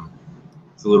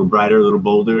it's a little brighter, a little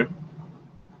bolder.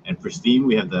 And for steam,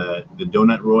 we have the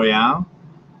Donut Royale.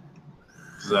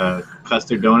 It's a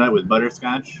custard donut with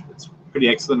butterscotch. It's pretty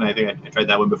excellent. I think I tried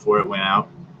that one before it went out.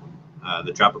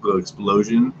 The Tropical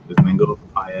Explosion with mango,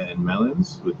 papaya, and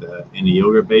melons with a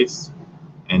yogurt base.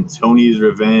 And Tony's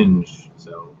Revenge.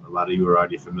 So a lot of you are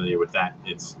already familiar with that.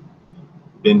 It's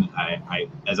been,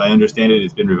 as I understand it,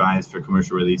 it's been revised for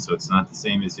commercial release, so it's not the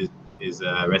same as his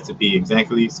recipe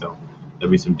exactly. So there'll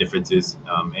be some differences.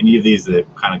 Any of these that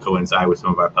kind of coincide with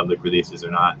some of our public releases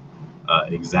are not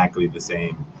exactly the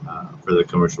same for the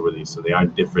commercial release. So they are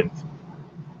different,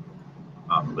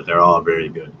 but they're all very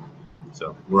good.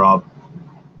 So we're all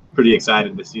pretty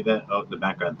excited to see that. Oh, the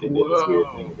background thing did this weird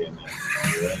thing again.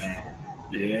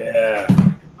 Yeah.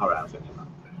 All right, I'll take it off.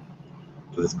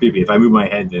 Because it's creepy. If I move my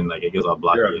head, then like it goes all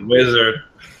blocky. You're a wizard.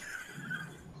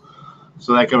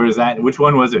 So that covers that. Which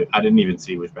one was it? I didn't even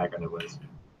see which background it was.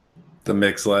 The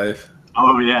Mixlife.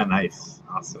 Oh yeah, nice,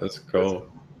 awesome. That's cool.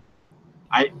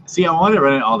 I want to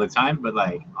run it all the time, but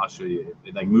like I'll show you.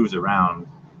 It like moves around,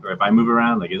 or if I move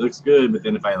around, like it looks good. But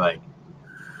then if I like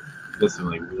this some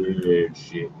like weird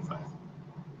shit,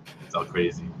 it's all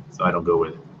crazy. So I don't go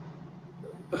with it.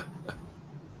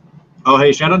 Oh,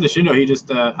 hey, shout out to Shindo. He just,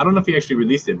 I don't know if he actually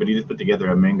released it, but he just put together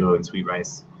a mango and sweet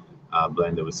rice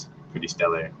blend that was pretty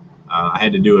stellar. I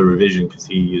had to do a revision because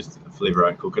he used flavor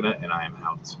on coconut, and I am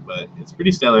out. But it's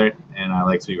pretty stellar, and I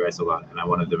like sweet rice a lot, and I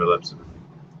want to develop some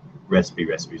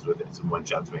recipes with it, some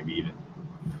one-shots maybe even.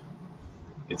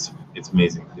 It's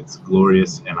amazing. It's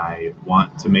glorious, and I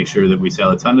want to make sure that we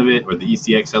sell a ton of it, or the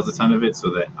e-cig sells a ton of it,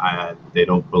 so that they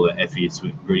don't pull a FE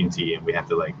sweet green tea, and we have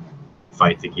to like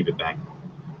fight to keep it back.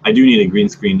 I do need a green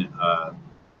screen,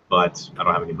 but I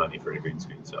don't have any money for a green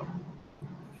screen, so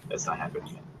that's not happening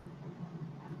yet.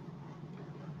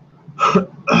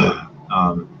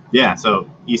 Yeah, so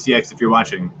e-cig, if you're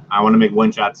watching, I want to make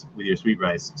one-shots with your sweet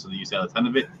rice so that you sell a ton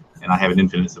of it, and I have an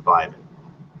infinite supply of it.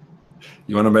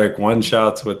 You want to make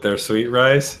one-shots with their sweet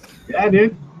rice? Yeah,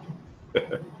 dude.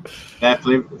 That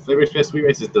flavor express sweet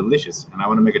rice is delicious, and I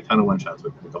want to make a ton of one-shots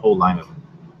with a whole line of them.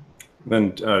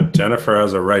 Then Jennifer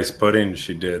has a rice pudding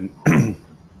she did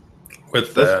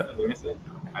with that.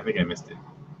 I think I missed it.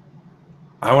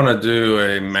 I want to do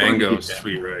a mango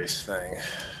sweet rice thing.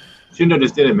 Shindo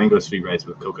just did a mango sweet rice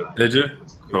with coconut. Did you?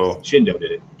 Cool. Shindo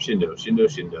did it. Shindo.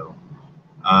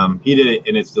 He did it,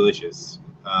 and it's delicious.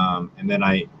 And then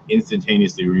I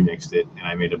instantaneously remixed it, and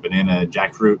I made a banana,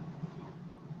 jackfruit,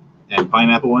 and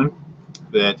pineapple one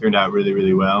that turned out really,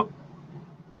 really well.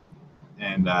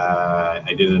 And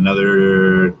I did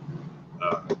another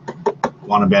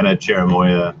Wanabana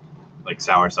Cherimoya, like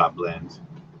soursop blend,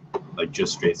 like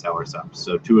just straight soursop.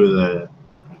 So two of the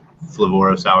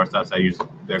Flavoro soursops I use,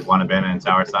 they're Wanabana and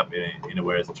soursop, in a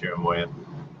whereas a Cherimoya,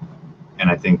 and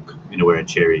I think in a where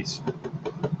cherries.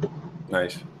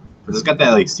 Nice. But it's got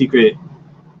that like secret,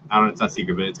 I don't know, it's not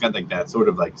secret, but it's got like that sort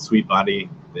of like sweet body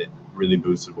that really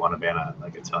boosted Wanabana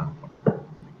like a ton.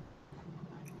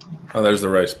 Oh, there's the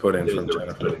rice pudding from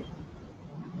Jennifer.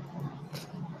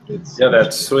 Yeah,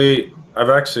 that's sweet. I've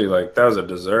actually that was a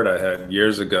dessert I had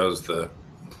years ago.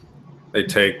 They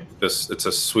take this, it's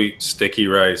a sweet sticky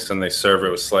rice, and they serve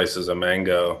it with slices of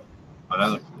mango. Oh, that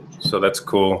looks good. So that's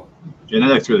cool. Yeah,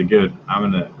 that looks really good. I'm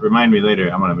gonna remind me later.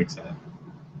 I'm gonna mix that.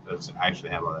 I actually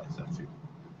have all that stuff too.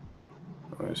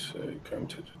 Let me see.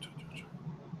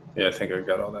 Yeah, I think I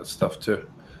got all that stuff too.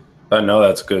 I know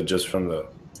that's good just from the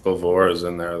Flavoras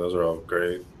in there. Those are all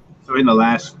great. So in the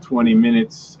last 20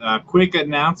 minutes, quick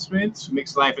announcement.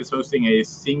 Mixlife is hosting a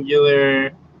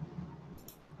singular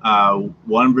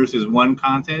 1-versus-1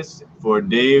 contest for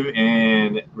Dave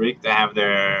and Rick to have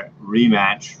their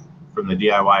rematch from the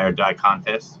DIY or Die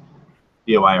contest.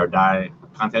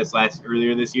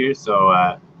 Earlier this year.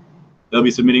 So they'll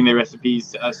be submitting their recipes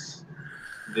to us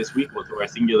this week. Well, to our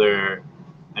singular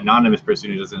anonymous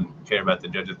person who doesn't care about the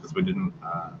judges because we didn't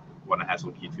want to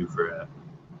hassle K2 for a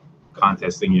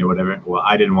contest thingy or whatever. Well,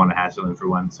 I didn't want to hassle him for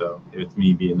one, so it's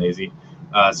me being lazy.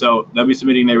 So they'll be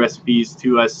submitting their recipes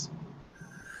to us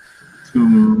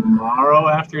tomorrow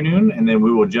afternoon, and then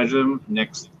we will judge them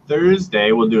next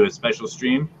Thursday. We'll do a special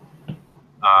stream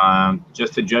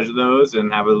just to judge those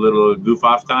and have a little goof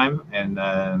off time, and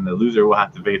then the loser will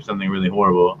have to vape something really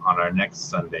horrible on our next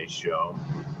Sunday show.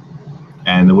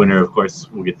 And the winner, of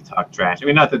course, will get to talk trash. I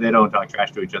mean, not that they don't talk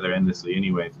trash to each other endlessly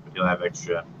anyways, but he'll have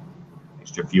extra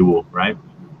fuel, right?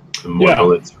 Some more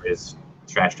bullets for his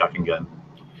trash talking gun.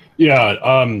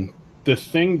 Yeah, the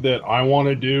thing that I want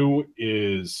to do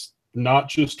is not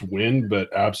just win, but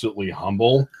absolutely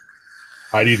humble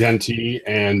ID10T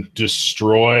and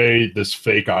destroy this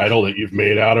fake idol that you've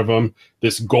made out of him,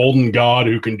 this golden god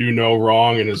who can do no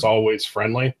wrong and is always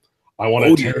friendly. I want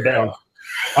to tear down.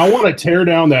 I want to tear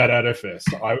down that edifice.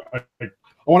 I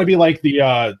want to be like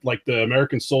the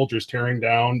American soldiers tearing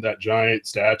down that giant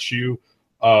statue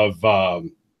of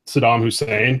Saddam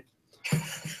Hussein.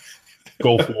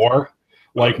 Gulf War.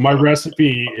 Like, my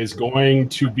recipe is going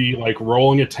to be like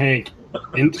rolling a tank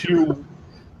into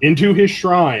his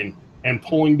shrine and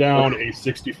pulling down a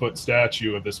 60-foot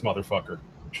statue of this motherfucker.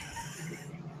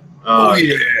 Oh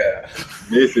yeah,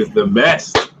 this is the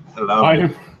best.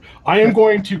 I am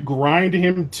going to grind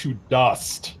him to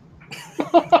dust.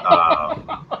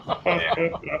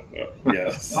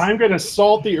 Yes. I'm going to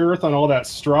salt the earth on all that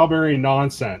strawberry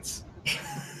nonsense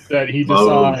that he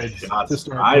decides to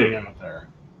start putting out there.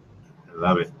 I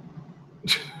love it.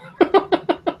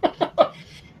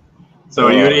 So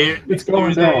are you here? It's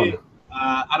going down.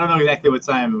 I don't know exactly what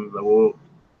time, but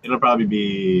it'll probably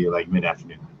be like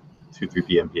mid-afternoon, 2-3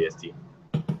 p.m. PST,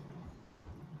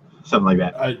 something like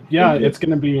that. Yeah, it's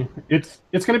gonna be a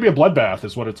bloodbath,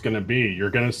 is what it's gonna be. You're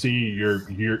gonna see your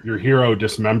hero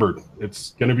dismembered.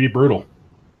 It's gonna be brutal.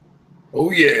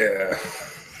 Oh yeah.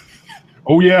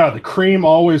 Oh yeah, the cream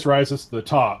always rises to the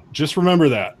top. Just remember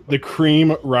that. The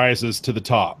cream rises to the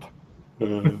top.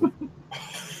 You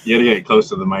gotta get close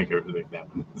to the mic or like that.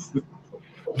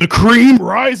 The cream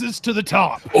rises to the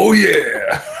top. Oh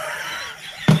yeah.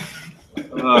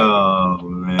 Oh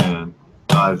man.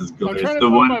 Oh, this is good. I'm trying to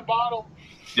find my bottle.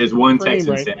 There's one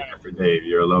Texan right standing up for Dave.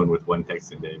 You're alone with one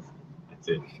Texan, Dave. That's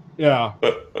it. Yeah.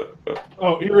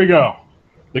 Oh, here we go.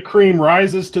 The cream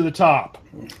rises to the top.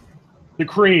 The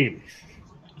cream.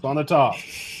 It's on the top.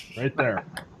 Right there.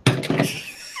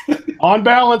 On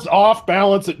balance, off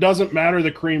balance, it doesn't matter.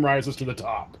 The cream rises to the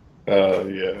top.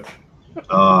 Yeah.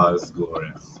 Oh, this is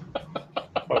glorious.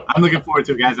 I'm looking forward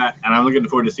to it, guys, and I'm looking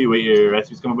forward to see what your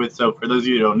recipes come up with. So for those of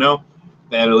you who don't know,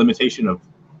 they had a limitation of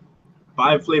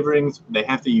 5 flavorings. They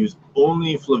have to use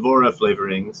only Flavora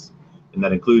flavorings, and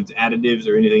that includes additives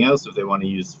or anything else. If they want to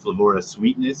use Flavora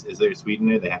sweetness as their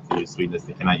sweetener, they have to use sweetness.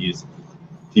 They cannot use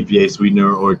TPA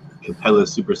sweetener or Capella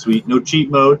super sweet. No cheat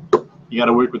mode. You got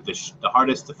to work with the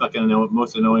hardest, the fucking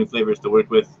most annoying flavors to work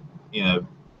with in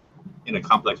a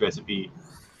complex recipe.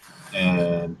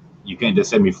 And you can't just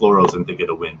send me florals and think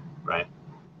it'll win, right?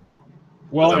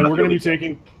 Well, and we're going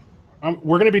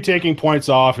to be taking points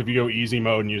off if you go easy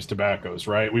mode and use tobaccos,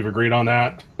 right? We've agreed on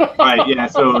that. Right, yeah.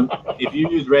 So if you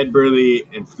use red burley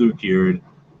and flue cured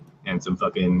and some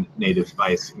fucking native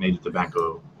spice, native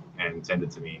tobacco, and send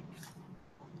it to me.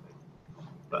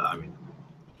 But I mean,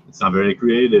 it's not very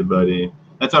creative, buddy.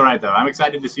 That's all right though. I'm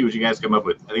excited to see what you guys come up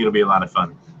with. I think it'll be a lot of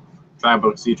fun.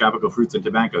 Tropical fruits and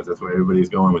tobaccos. That's where everybody's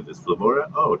going with this.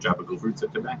 Flavora? Oh, tropical fruits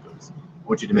and tobaccos. I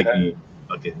want you to make me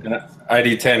fucking...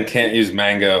 ID10 can't use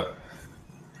mango.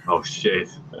 Oh, shit.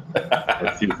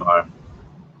 That's too far.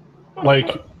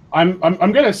 Like, I'm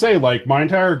going to say, like, my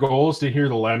entire goal is to hear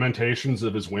the lamentations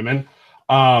of his women.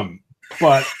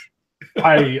 But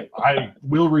I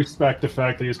will respect the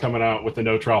fact that he's coming out with the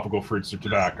no tropical fruits or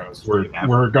tobaccos.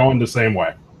 We're going the same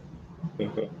way.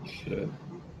 Shit.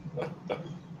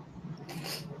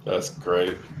 That's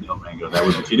great. No mango. That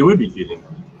would be cheating. It would be cheating.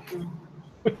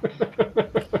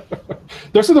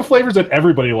 Those are the flavors that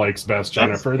everybody likes best,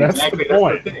 Jennifer. That's the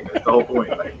point. That's the whole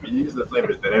point. Like, you use the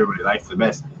flavors that everybody likes the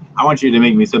best. I want you to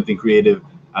make me something creative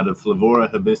out of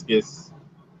Flavora hibiscus,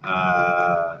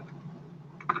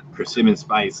 persimmon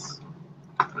spice,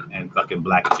 and fucking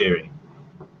black cherry.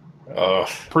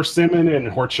 Persimmon and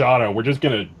horchata. We're just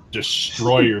gonna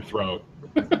destroy your throat.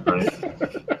 Right?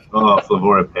 Oh,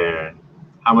 Flavora pear.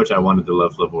 How much I wanted to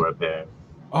love Flavora pear.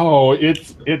 Oh,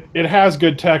 it has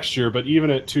good texture, but even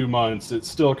at 2 months, it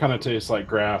still kind of tastes like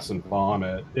grass and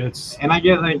vomit. And I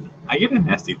get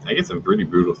some pretty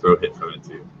brutal throat hit from it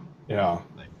too. Yeah.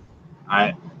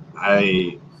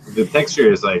 The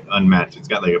texture is like unmatched. It's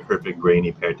got like a perfect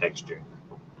grainy pear texture,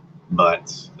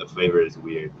 but the flavor is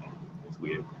weird. It's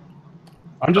weird.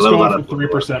 I'm just going for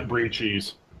 3% brie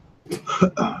cheese.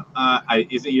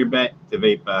 Is it your bet to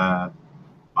vape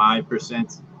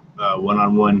 5%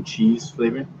 one-on-one cheese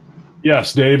flavor?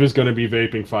 Yes, Dave is going to be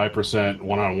vaping 5%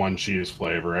 one-on-one cheese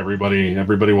flavor. Everybody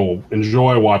will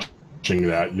enjoy watching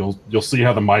that. You'll see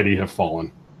how the mighty have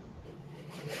fallen.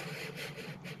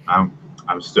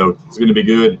 I'm stoked. It's gonna be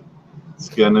good. It's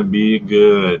gonna be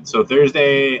good. So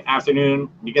Thursday afternoon,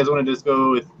 you guys want to just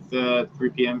go with 3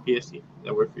 p.m. PST? Does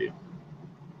that work for you?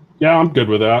 Yeah, I'm good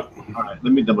with that. All right,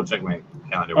 let me double check my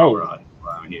calendar while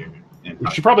I'm here.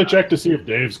 We should probably check to see if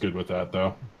Dave's good with that,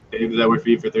 though. Dave, does that work for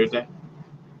you for Thursday?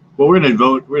 Well, we're gonna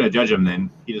vote. We're gonna judge him then.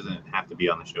 He doesn't have to be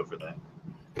on the show for that.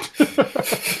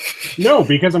 No,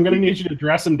 because I'm gonna need you to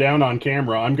dress him down on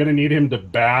camera. I'm gonna need him to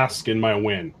bask in my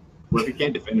win. Well, if he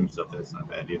can't defend himself, that's not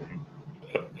bad either.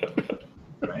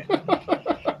 Right?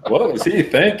 What was he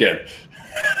thinking?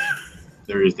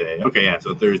 Thursday. Okay, yeah,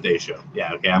 so Thursday show.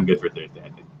 Yeah, okay, I'm good for Thursday, I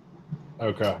think.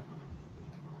 Okay.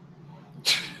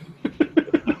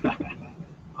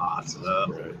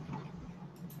 Awesome.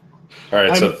 All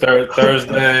right, so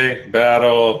Thursday,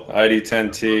 battle,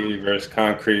 ID10T versus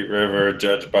Concrete River,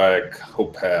 judged by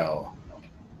Copal.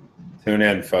 Tune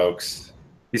in, folks.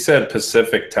 He said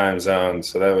Pacific time zone,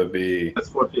 so that would be... That's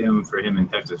 4 p.m. for him in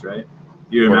Texas, right?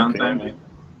 You're Mountain time?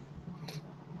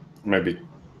 Maybe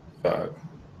 5.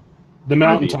 The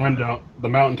mountain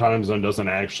time zone doesn't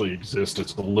actually exist.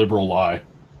 It's a liberal lie.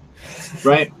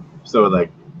 Right? So,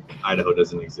 like, Idaho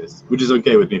doesn't exist, which is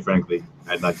okay with me, frankly.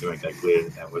 I'd like to make that clear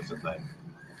that wasn't like...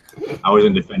 I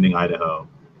wasn't defending Idaho.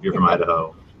 If you're from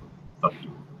Idaho, fuck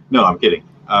you. No, I'm kidding.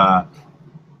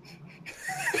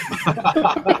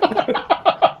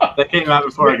 That came out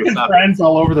before I could stop. Friends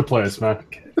all over the place, man.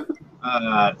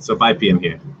 So 5 p.m.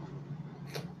 here.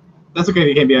 That's okay if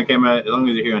you can't be on camera. As long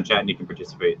as you're here on chat and you can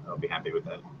participate, I'll be happy with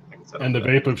that. And the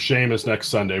vape of shame is next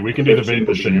Sunday. We can do the vape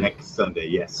of shame next Sunday.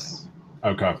 Yes.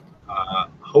 Okay.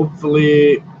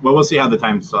 Hopefully, well, we'll see how the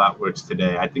time slot works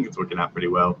today. I think it's working out pretty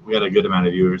well. We got a good amount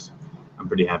of viewers. I'm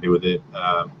pretty happy with it.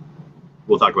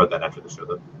 We'll talk about that after the show,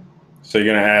 though. So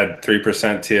you're gonna add 3%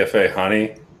 TFA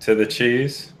honey to the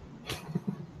cheese?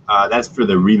 That's for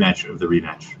the rematch of the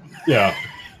rematch. Yeah.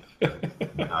 The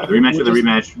rematch of the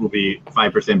rematch will be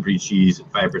 5% brie cheese,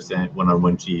 5%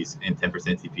 one-on-one cheese, and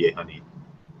 10% TPA honey.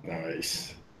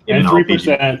 Nice. And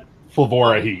 3%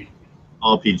 Flavora heat.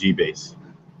 All PG base.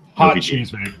 Hot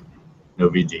cheese, man. No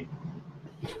VG.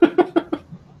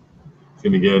 It's gonna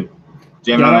be good.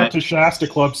 Shout out to Shasta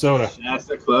Club Soda.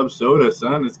 Shasta Club Soda,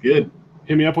 son. It's good.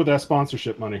 Hit me up with that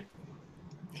sponsorship money.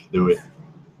 Do it.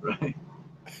 Right.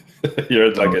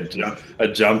 You're like a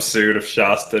jumpsuit of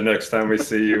Shasta next time we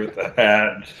see you with the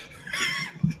hat.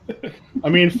 I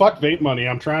mean, fuck vape money.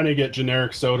 I'm trying to get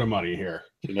generic soda money here.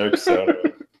 Generic soda.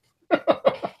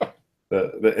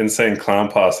 The Insane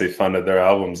Clown Posse funded their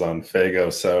albums on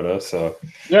Faygo soda, so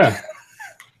yeah,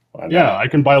 yeah, I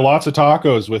can buy lots of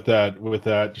tacos with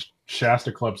that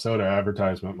Shasta Club Soda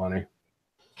advertisement money.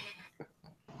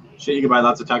 Shit, you can buy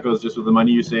lots of tacos just with the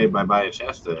money you save by buying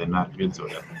Shasta and not good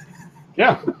soda.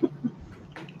 Yeah,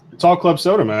 it's all club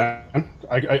soda, man.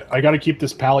 I got to keep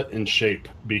this palate in shape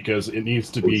because it needs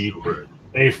to be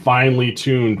a finely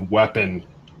tuned weapon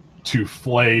to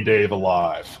flay Dave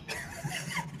alive.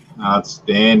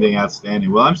 Outstanding.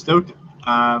 Well, I'm stoked.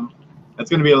 That's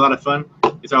going to be a lot of fun.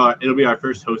 It'll be our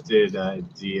first hosted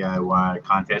DIY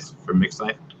contest for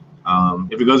Mixlife.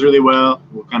 If it goes really well,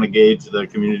 we'll kind of gauge the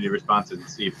community response and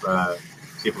see if we're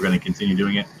going to continue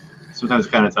doing it. Sometimes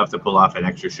it's kind of tough to pull off an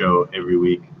extra show every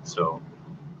week, so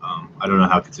I don't know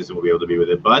how consistent we'll be able to be with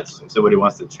it. But if somebody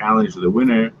wants to challenge the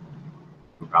winner,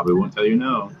 we probably won't tell you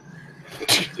no.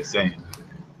 Just saying.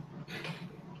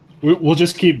 We'll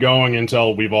just keep going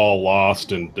until we've all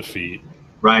lost in defeat.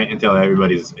 Right, until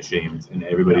everybody's ashamed and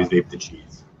everybody's vaped the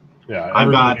cheese. Yeah,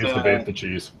 everybody needs to vape the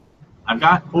cheese. I've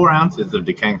got 4 ounces of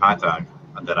decaying hot dog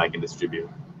that I can distribute.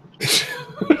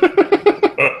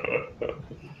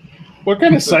 What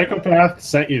kind of psychopath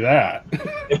sent you that?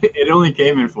 It only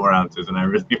came in 4 ounces, and I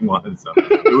really wanted some.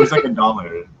 It was like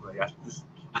 $1. Like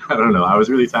I don't know. I was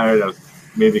really tired. I was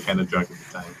maybe kind of drunk at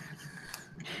the time.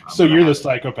 So you're the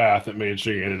psychopath that made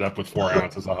sure you ended up with 4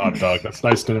 ounces of hot dog. That's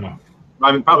nice to know.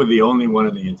 I'm probably the only one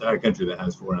in the entire country that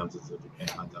has 4 ounces of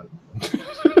Decay hot dog.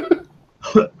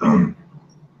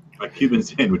 A Cuban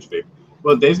sandwich vape.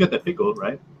 Well, Dave's got the pickle,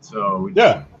 right? So we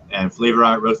just, and Flavor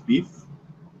Art roast beef,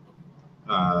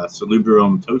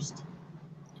 Salubrium toast.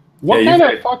 What kind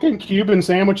of fucking Cuban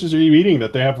sandwiches are you eating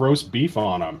that they have roast beef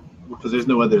on them? Because there's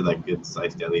no other like good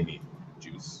sliced deli meat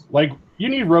juice. Like you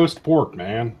need roast pork,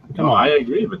 man. Come on. I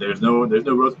agree, but there's no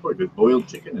roast pork. There's boiled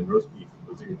chicken and roast beef.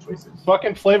 Those are your choices.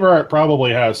 Fucking Flavor Art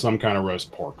probably has some kind of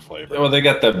roast pork flavor. Well, they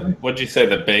got the what'd you say,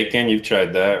 the bacon? You've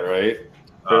tried that, right,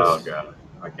 Chris? Oh god,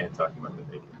 I can't talk about the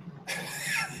bacon.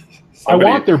 I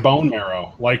want their bone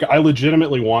marrow. Like I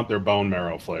legitimately want their bone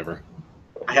marrow flavor.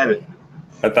 I have it.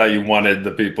 I thought you wanted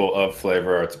the people of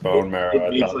Flavor Art's bone marrow.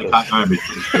 It's like hot garbage.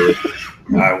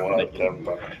 I want them.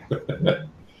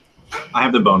 I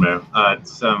have the bone marrow.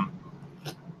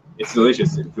 It's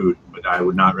delicious in food, but I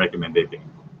would not recommend vaping.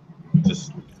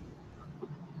 Just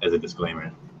as a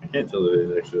disclaimer. I can't tell it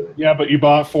is actually. Yeah, but you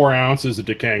bought 4 ounces of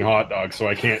decaying hot dog, so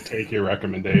I can't take your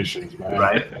recommendations, man.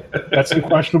 Right? That's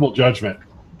unquestionable judgment.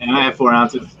 And I have 4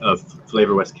 ounces of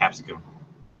Flavor West capsicum.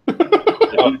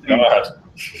 Oh god.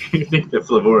 You think the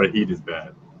Flavora heat is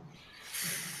bad?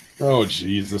 Oh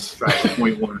Jesus! Try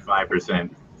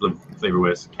 0.15% Flavor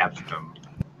West capsicum.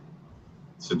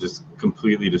 So just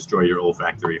completely destroy your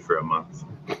olfactory for a month.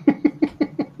 You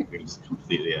can just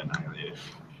completely annihilate it.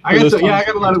 I got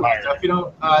a lot of stuff. You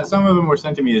know, some of them were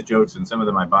sent to me as jokes, and some of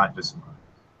them I bought just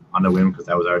on the whim because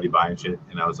I was already buying shit,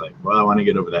 and I was like, well, I want to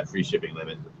get over that free shipping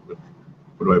limit. What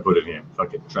do I put in here?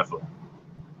 Fuck it, truffle.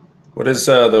 What is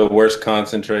the worst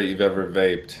concentrate you've ever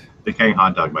vaped? Decaying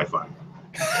hot dog by far.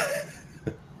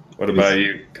 What about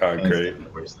you, Concrete?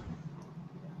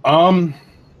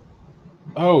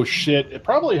 Oh shit! It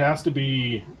probably has to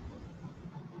be.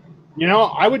 You know,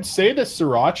 I would say the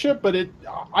sriracha, but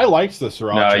I liked the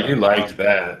sriracha. No, you liked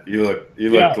that. You looked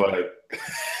like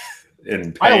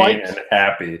in pain and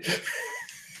happy.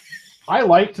 I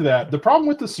liked that. The problem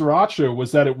with the sriracha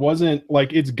was that it wasn't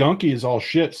like it's gunky as all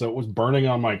shit, so it was burning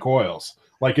on my coils.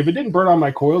 Like if it didn't burn on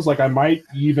my coils, like I might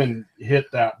even hit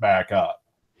that back up.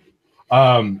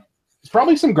 It's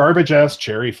probably some garbage ass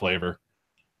cherry flavor.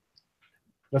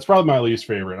 That's probably my least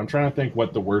favorite. I'm trying to think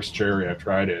what the worst cherry I've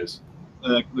tried is.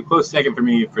 The close second for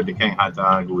me for decaying hot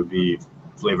dog would be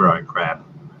Flavor Art crab.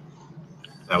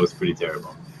 That was pretty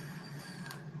terrible.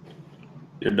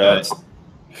 You're nuts.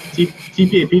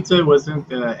 TPA pizza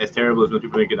wasn't as terrible as most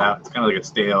people make it out. It's kind of like a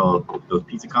stale, those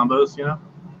pizza combos, you know?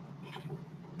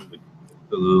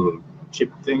 The little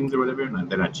chip things or whatever. No,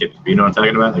 they're not chips, but you know what I'm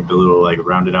talking about? Like the little like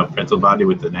rounded out pretzel body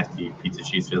with the nasty pizza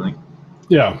cheese filling.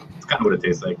 Yeah. It's kind of what it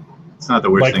tastes like. It's not the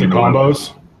worst like thing in the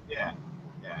combos? Yeah,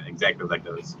 exactly like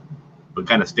those. But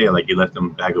kind of stale, like you left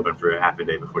them back open for half a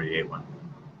day before you ate one.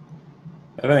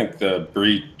 I think the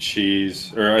brie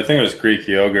cheese, or I think it was Greek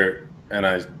yogurt, and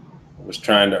I was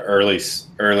trying to early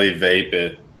vape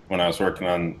it when I was working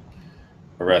on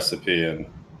a recipe, and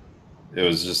it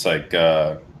was just like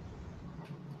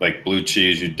blue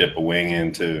cheese you dip a wing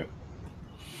into.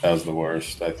 That was the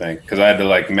worst, I think, because I had to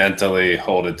like mentally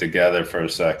hold it together for a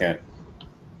second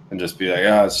and just be like,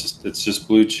 it's just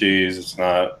blue cheese. It's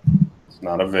not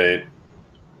a vape.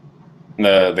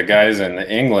 The guys in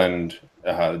England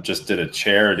just did a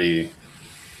charity,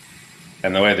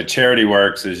 and the way the charity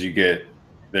works is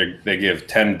they give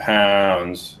 10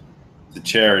 pounds to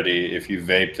charity if you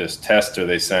vape this tester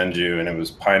they send you, and it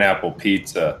was pineapple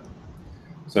pizza.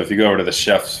 So if you go over to the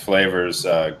Chef's Flavors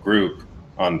group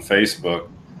on Facebook,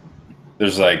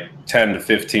 there's like 10 to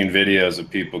 15 videos of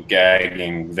people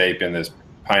gagging, vaping this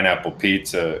pineapple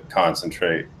pizza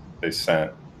concentrate they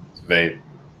sent. It's vape.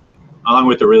 Along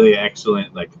with a really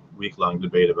excellent like week-long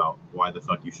debate about why the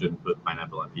fuck you shouldn't put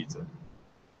pineapple on pizza.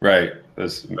 Right.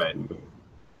 Right.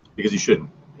 Because you shouldn't.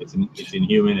 It's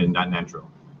inhuman and not natural.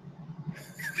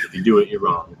 If you do it, you're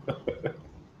wrong.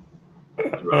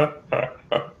 You're wrong.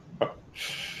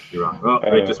 You're wrong. Well,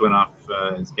 Rick just went off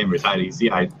his camera's hiding. You see,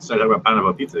 I started talking about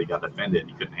pineapple pizza. He got offended.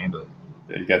 He couldn't handle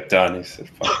it. He got done. He said,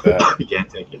 "Fuck that." He can't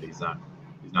take it. He's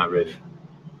not ready.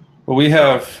 Well, we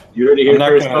have. You heard it here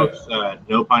first, folks.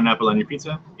 No pineapple on your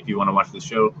pizza. If you want to watch the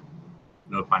show,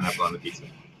 no pineapple on the pizza.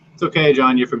 It's okay,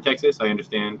 John. You're from Texas. I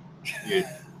understand.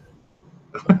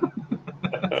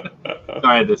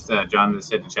 Sorry, John just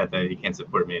said in chat that he can't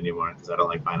support me anymore because I don't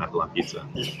like pineapple on pizza.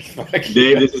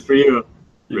 Dave, this is for you.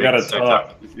 You gotta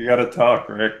talk. You gotta talk,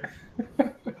 Rick.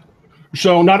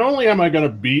 So not only am I going to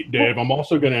beat Dave, I'm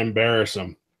also going to embarrass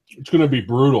him. It's going to be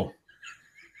brutal.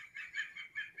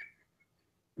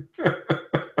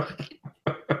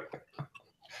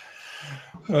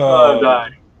 I'm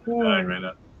dying right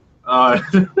now.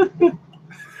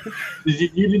 You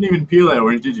didn't even peel that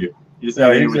orange, did you? You just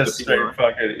No, ate it he with just the peel straight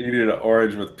on? fucking eating an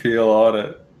orange with peel on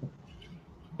it.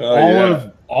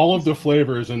 Oh, All of the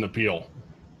flavors in the peel.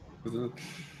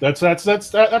 That's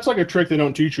like a trick they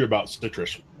don't teach you about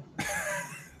citrus.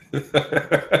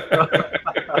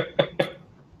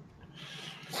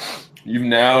 You've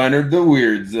now entered the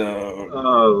weird zone.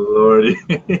 Oh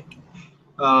lordy.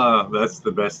 Oh, that's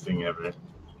the best thing ever.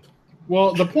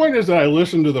 Well, the point is that I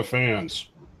listen to the fans.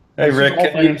 Hey, This Rick, is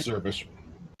all fan service.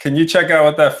 can you check out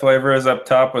what that flavor is up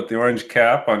top with the orange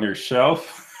cap on your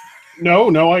shelf?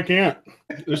 No, I can't.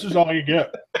 This is all you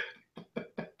get.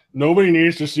 Nobody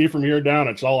needs to see from here down.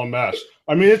 It's all a mess.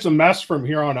 I mean, it's a mess from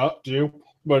here on up too,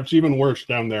 but it's even worse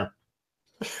down there.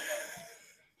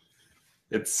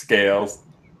 It scales.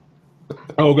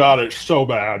 Oh God, it's so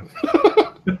bad.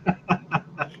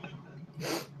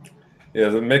 Yeah,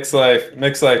 the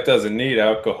Mixlife doesn't need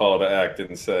alcohol to act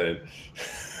insane.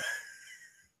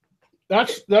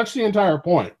 That's the entire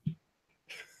point.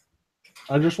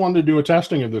 I just wanted to do a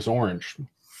testing of this orange.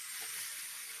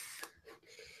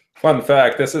 Fun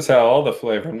fact, this is how all the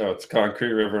flavor notes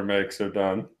Concrete River makes are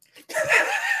done.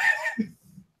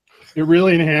 It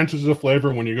really enhances the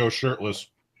flavor when you go shirtless.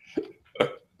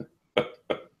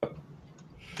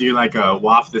 Do you like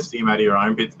waft the steam out of your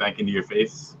armpits back into your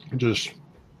face? Just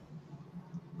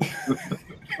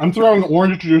I'm throwing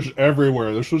orange juice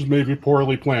everywhere. This was maybe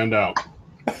poorly planned out.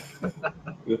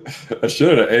 I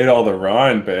should have ate all the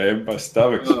rind, babe. My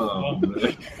stomach's Oh,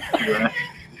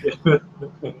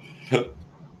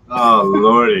 oh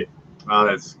lordy. Oh,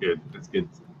 that's good. That's good.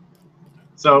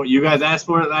 So you guys asked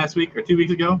for it last week or 2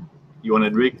 weeks ago? You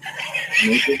wanted Rick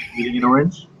naked eating an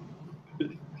orange?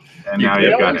 And now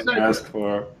you've got it. Ask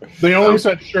for. They only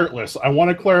said shirtless. I want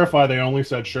to clarify they only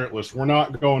said shirtless. We're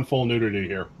not going full nudity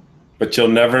here. But you'll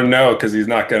never know because he's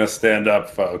not going to stand up,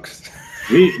 folks.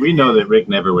 We know that Rick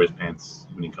never wears pants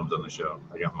when he comes on the show.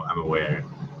 Like I'm aware.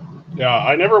 Yeah,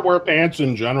 I never wear pants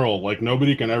in general. Like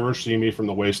nobody can ever see me from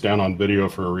the waist down on video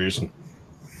for a reason.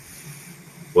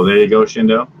 Well, there you go,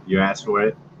 Shindo. You asked for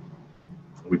it.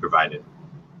 We provided.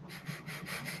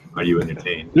 Are you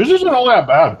entertained? This isn't all that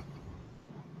bad.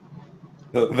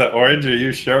 The orange, are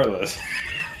you shirtless?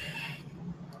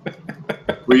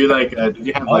 Were you like? Did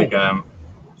you have like?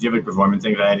 Did you have a performance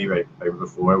anxiety right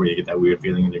before, where you get that weird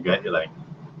feeling in your gut? You're like,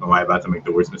 "Am I about to make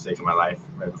the worst mistake of my life?"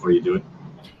 Right before you do it.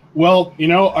 Well, you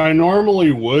know, I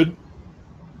normally would,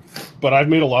 but I've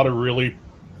made a lot of really,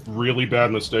 really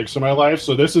bad mistakes in my life.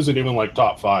 So this isn't even like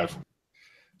top 5.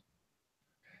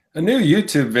 A new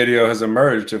YouTube video has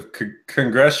emerged of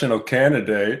congressional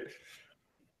candidate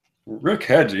Rick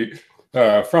Hedgie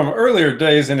from earlier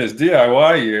days in his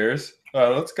DIY years.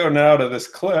 Let's go now to this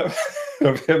clip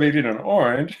of him eating an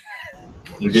orange.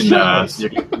 You're getting,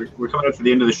 we're coming up to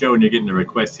the end of the show and you're getting a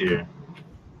request here.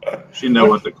 Shindo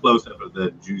wants a close-up of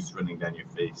the juice running down your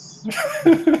face.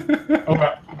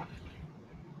 Okay.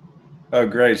 Oh,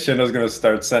 great. Shindo's going to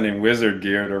start sending wizard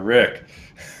gear to Rick.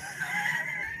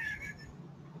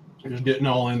 Just getting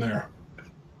all in there.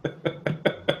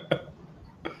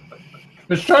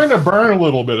 It's trying to burn a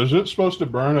little bit. Is it supposed to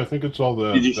burn? I think it's all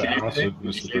the Did you shave acid.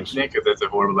 Nick? Because that's a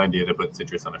horrible idea to put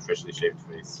citrus on a freshly shaved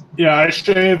face. Yeah, I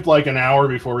shaved like an hour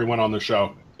before we went on the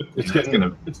show. It's getting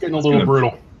a little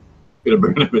brutal. Gonna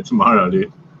burn a bit tomorrow,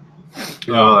 dude.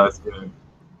 Yeah. Oh, that's good.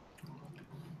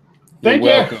 Thank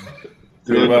you.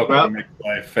 You're welcome,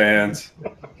 Mixlife fans.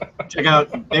 Check out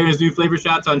There's new flavor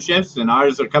shots on chefs, and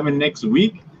ours are coming next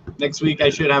week. Next week, I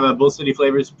should have a Bull City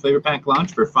Flavors flavor pack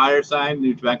launch for Fireside,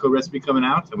 new tobacco recipe coming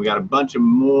out, and we got a bunch of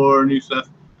more new stuff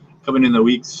coming in the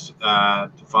weeks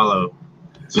to follow.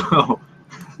 So,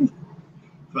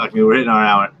 fuck me, we're hitting our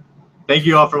hour. Thank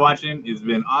you all for watching. It's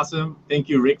been awesome. Thank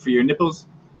you, Rick, for your nipples.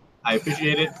 I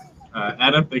appreciate it.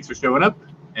 Adam, thanks for showing up.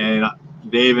 And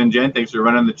Dave and Jen, thanks for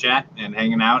running the chat and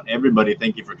hanging out. Everybody,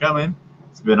 thank you for coming.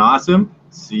 It's been awesome.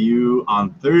 See you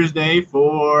on Thursday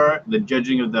for the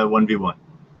judging of the 1v1.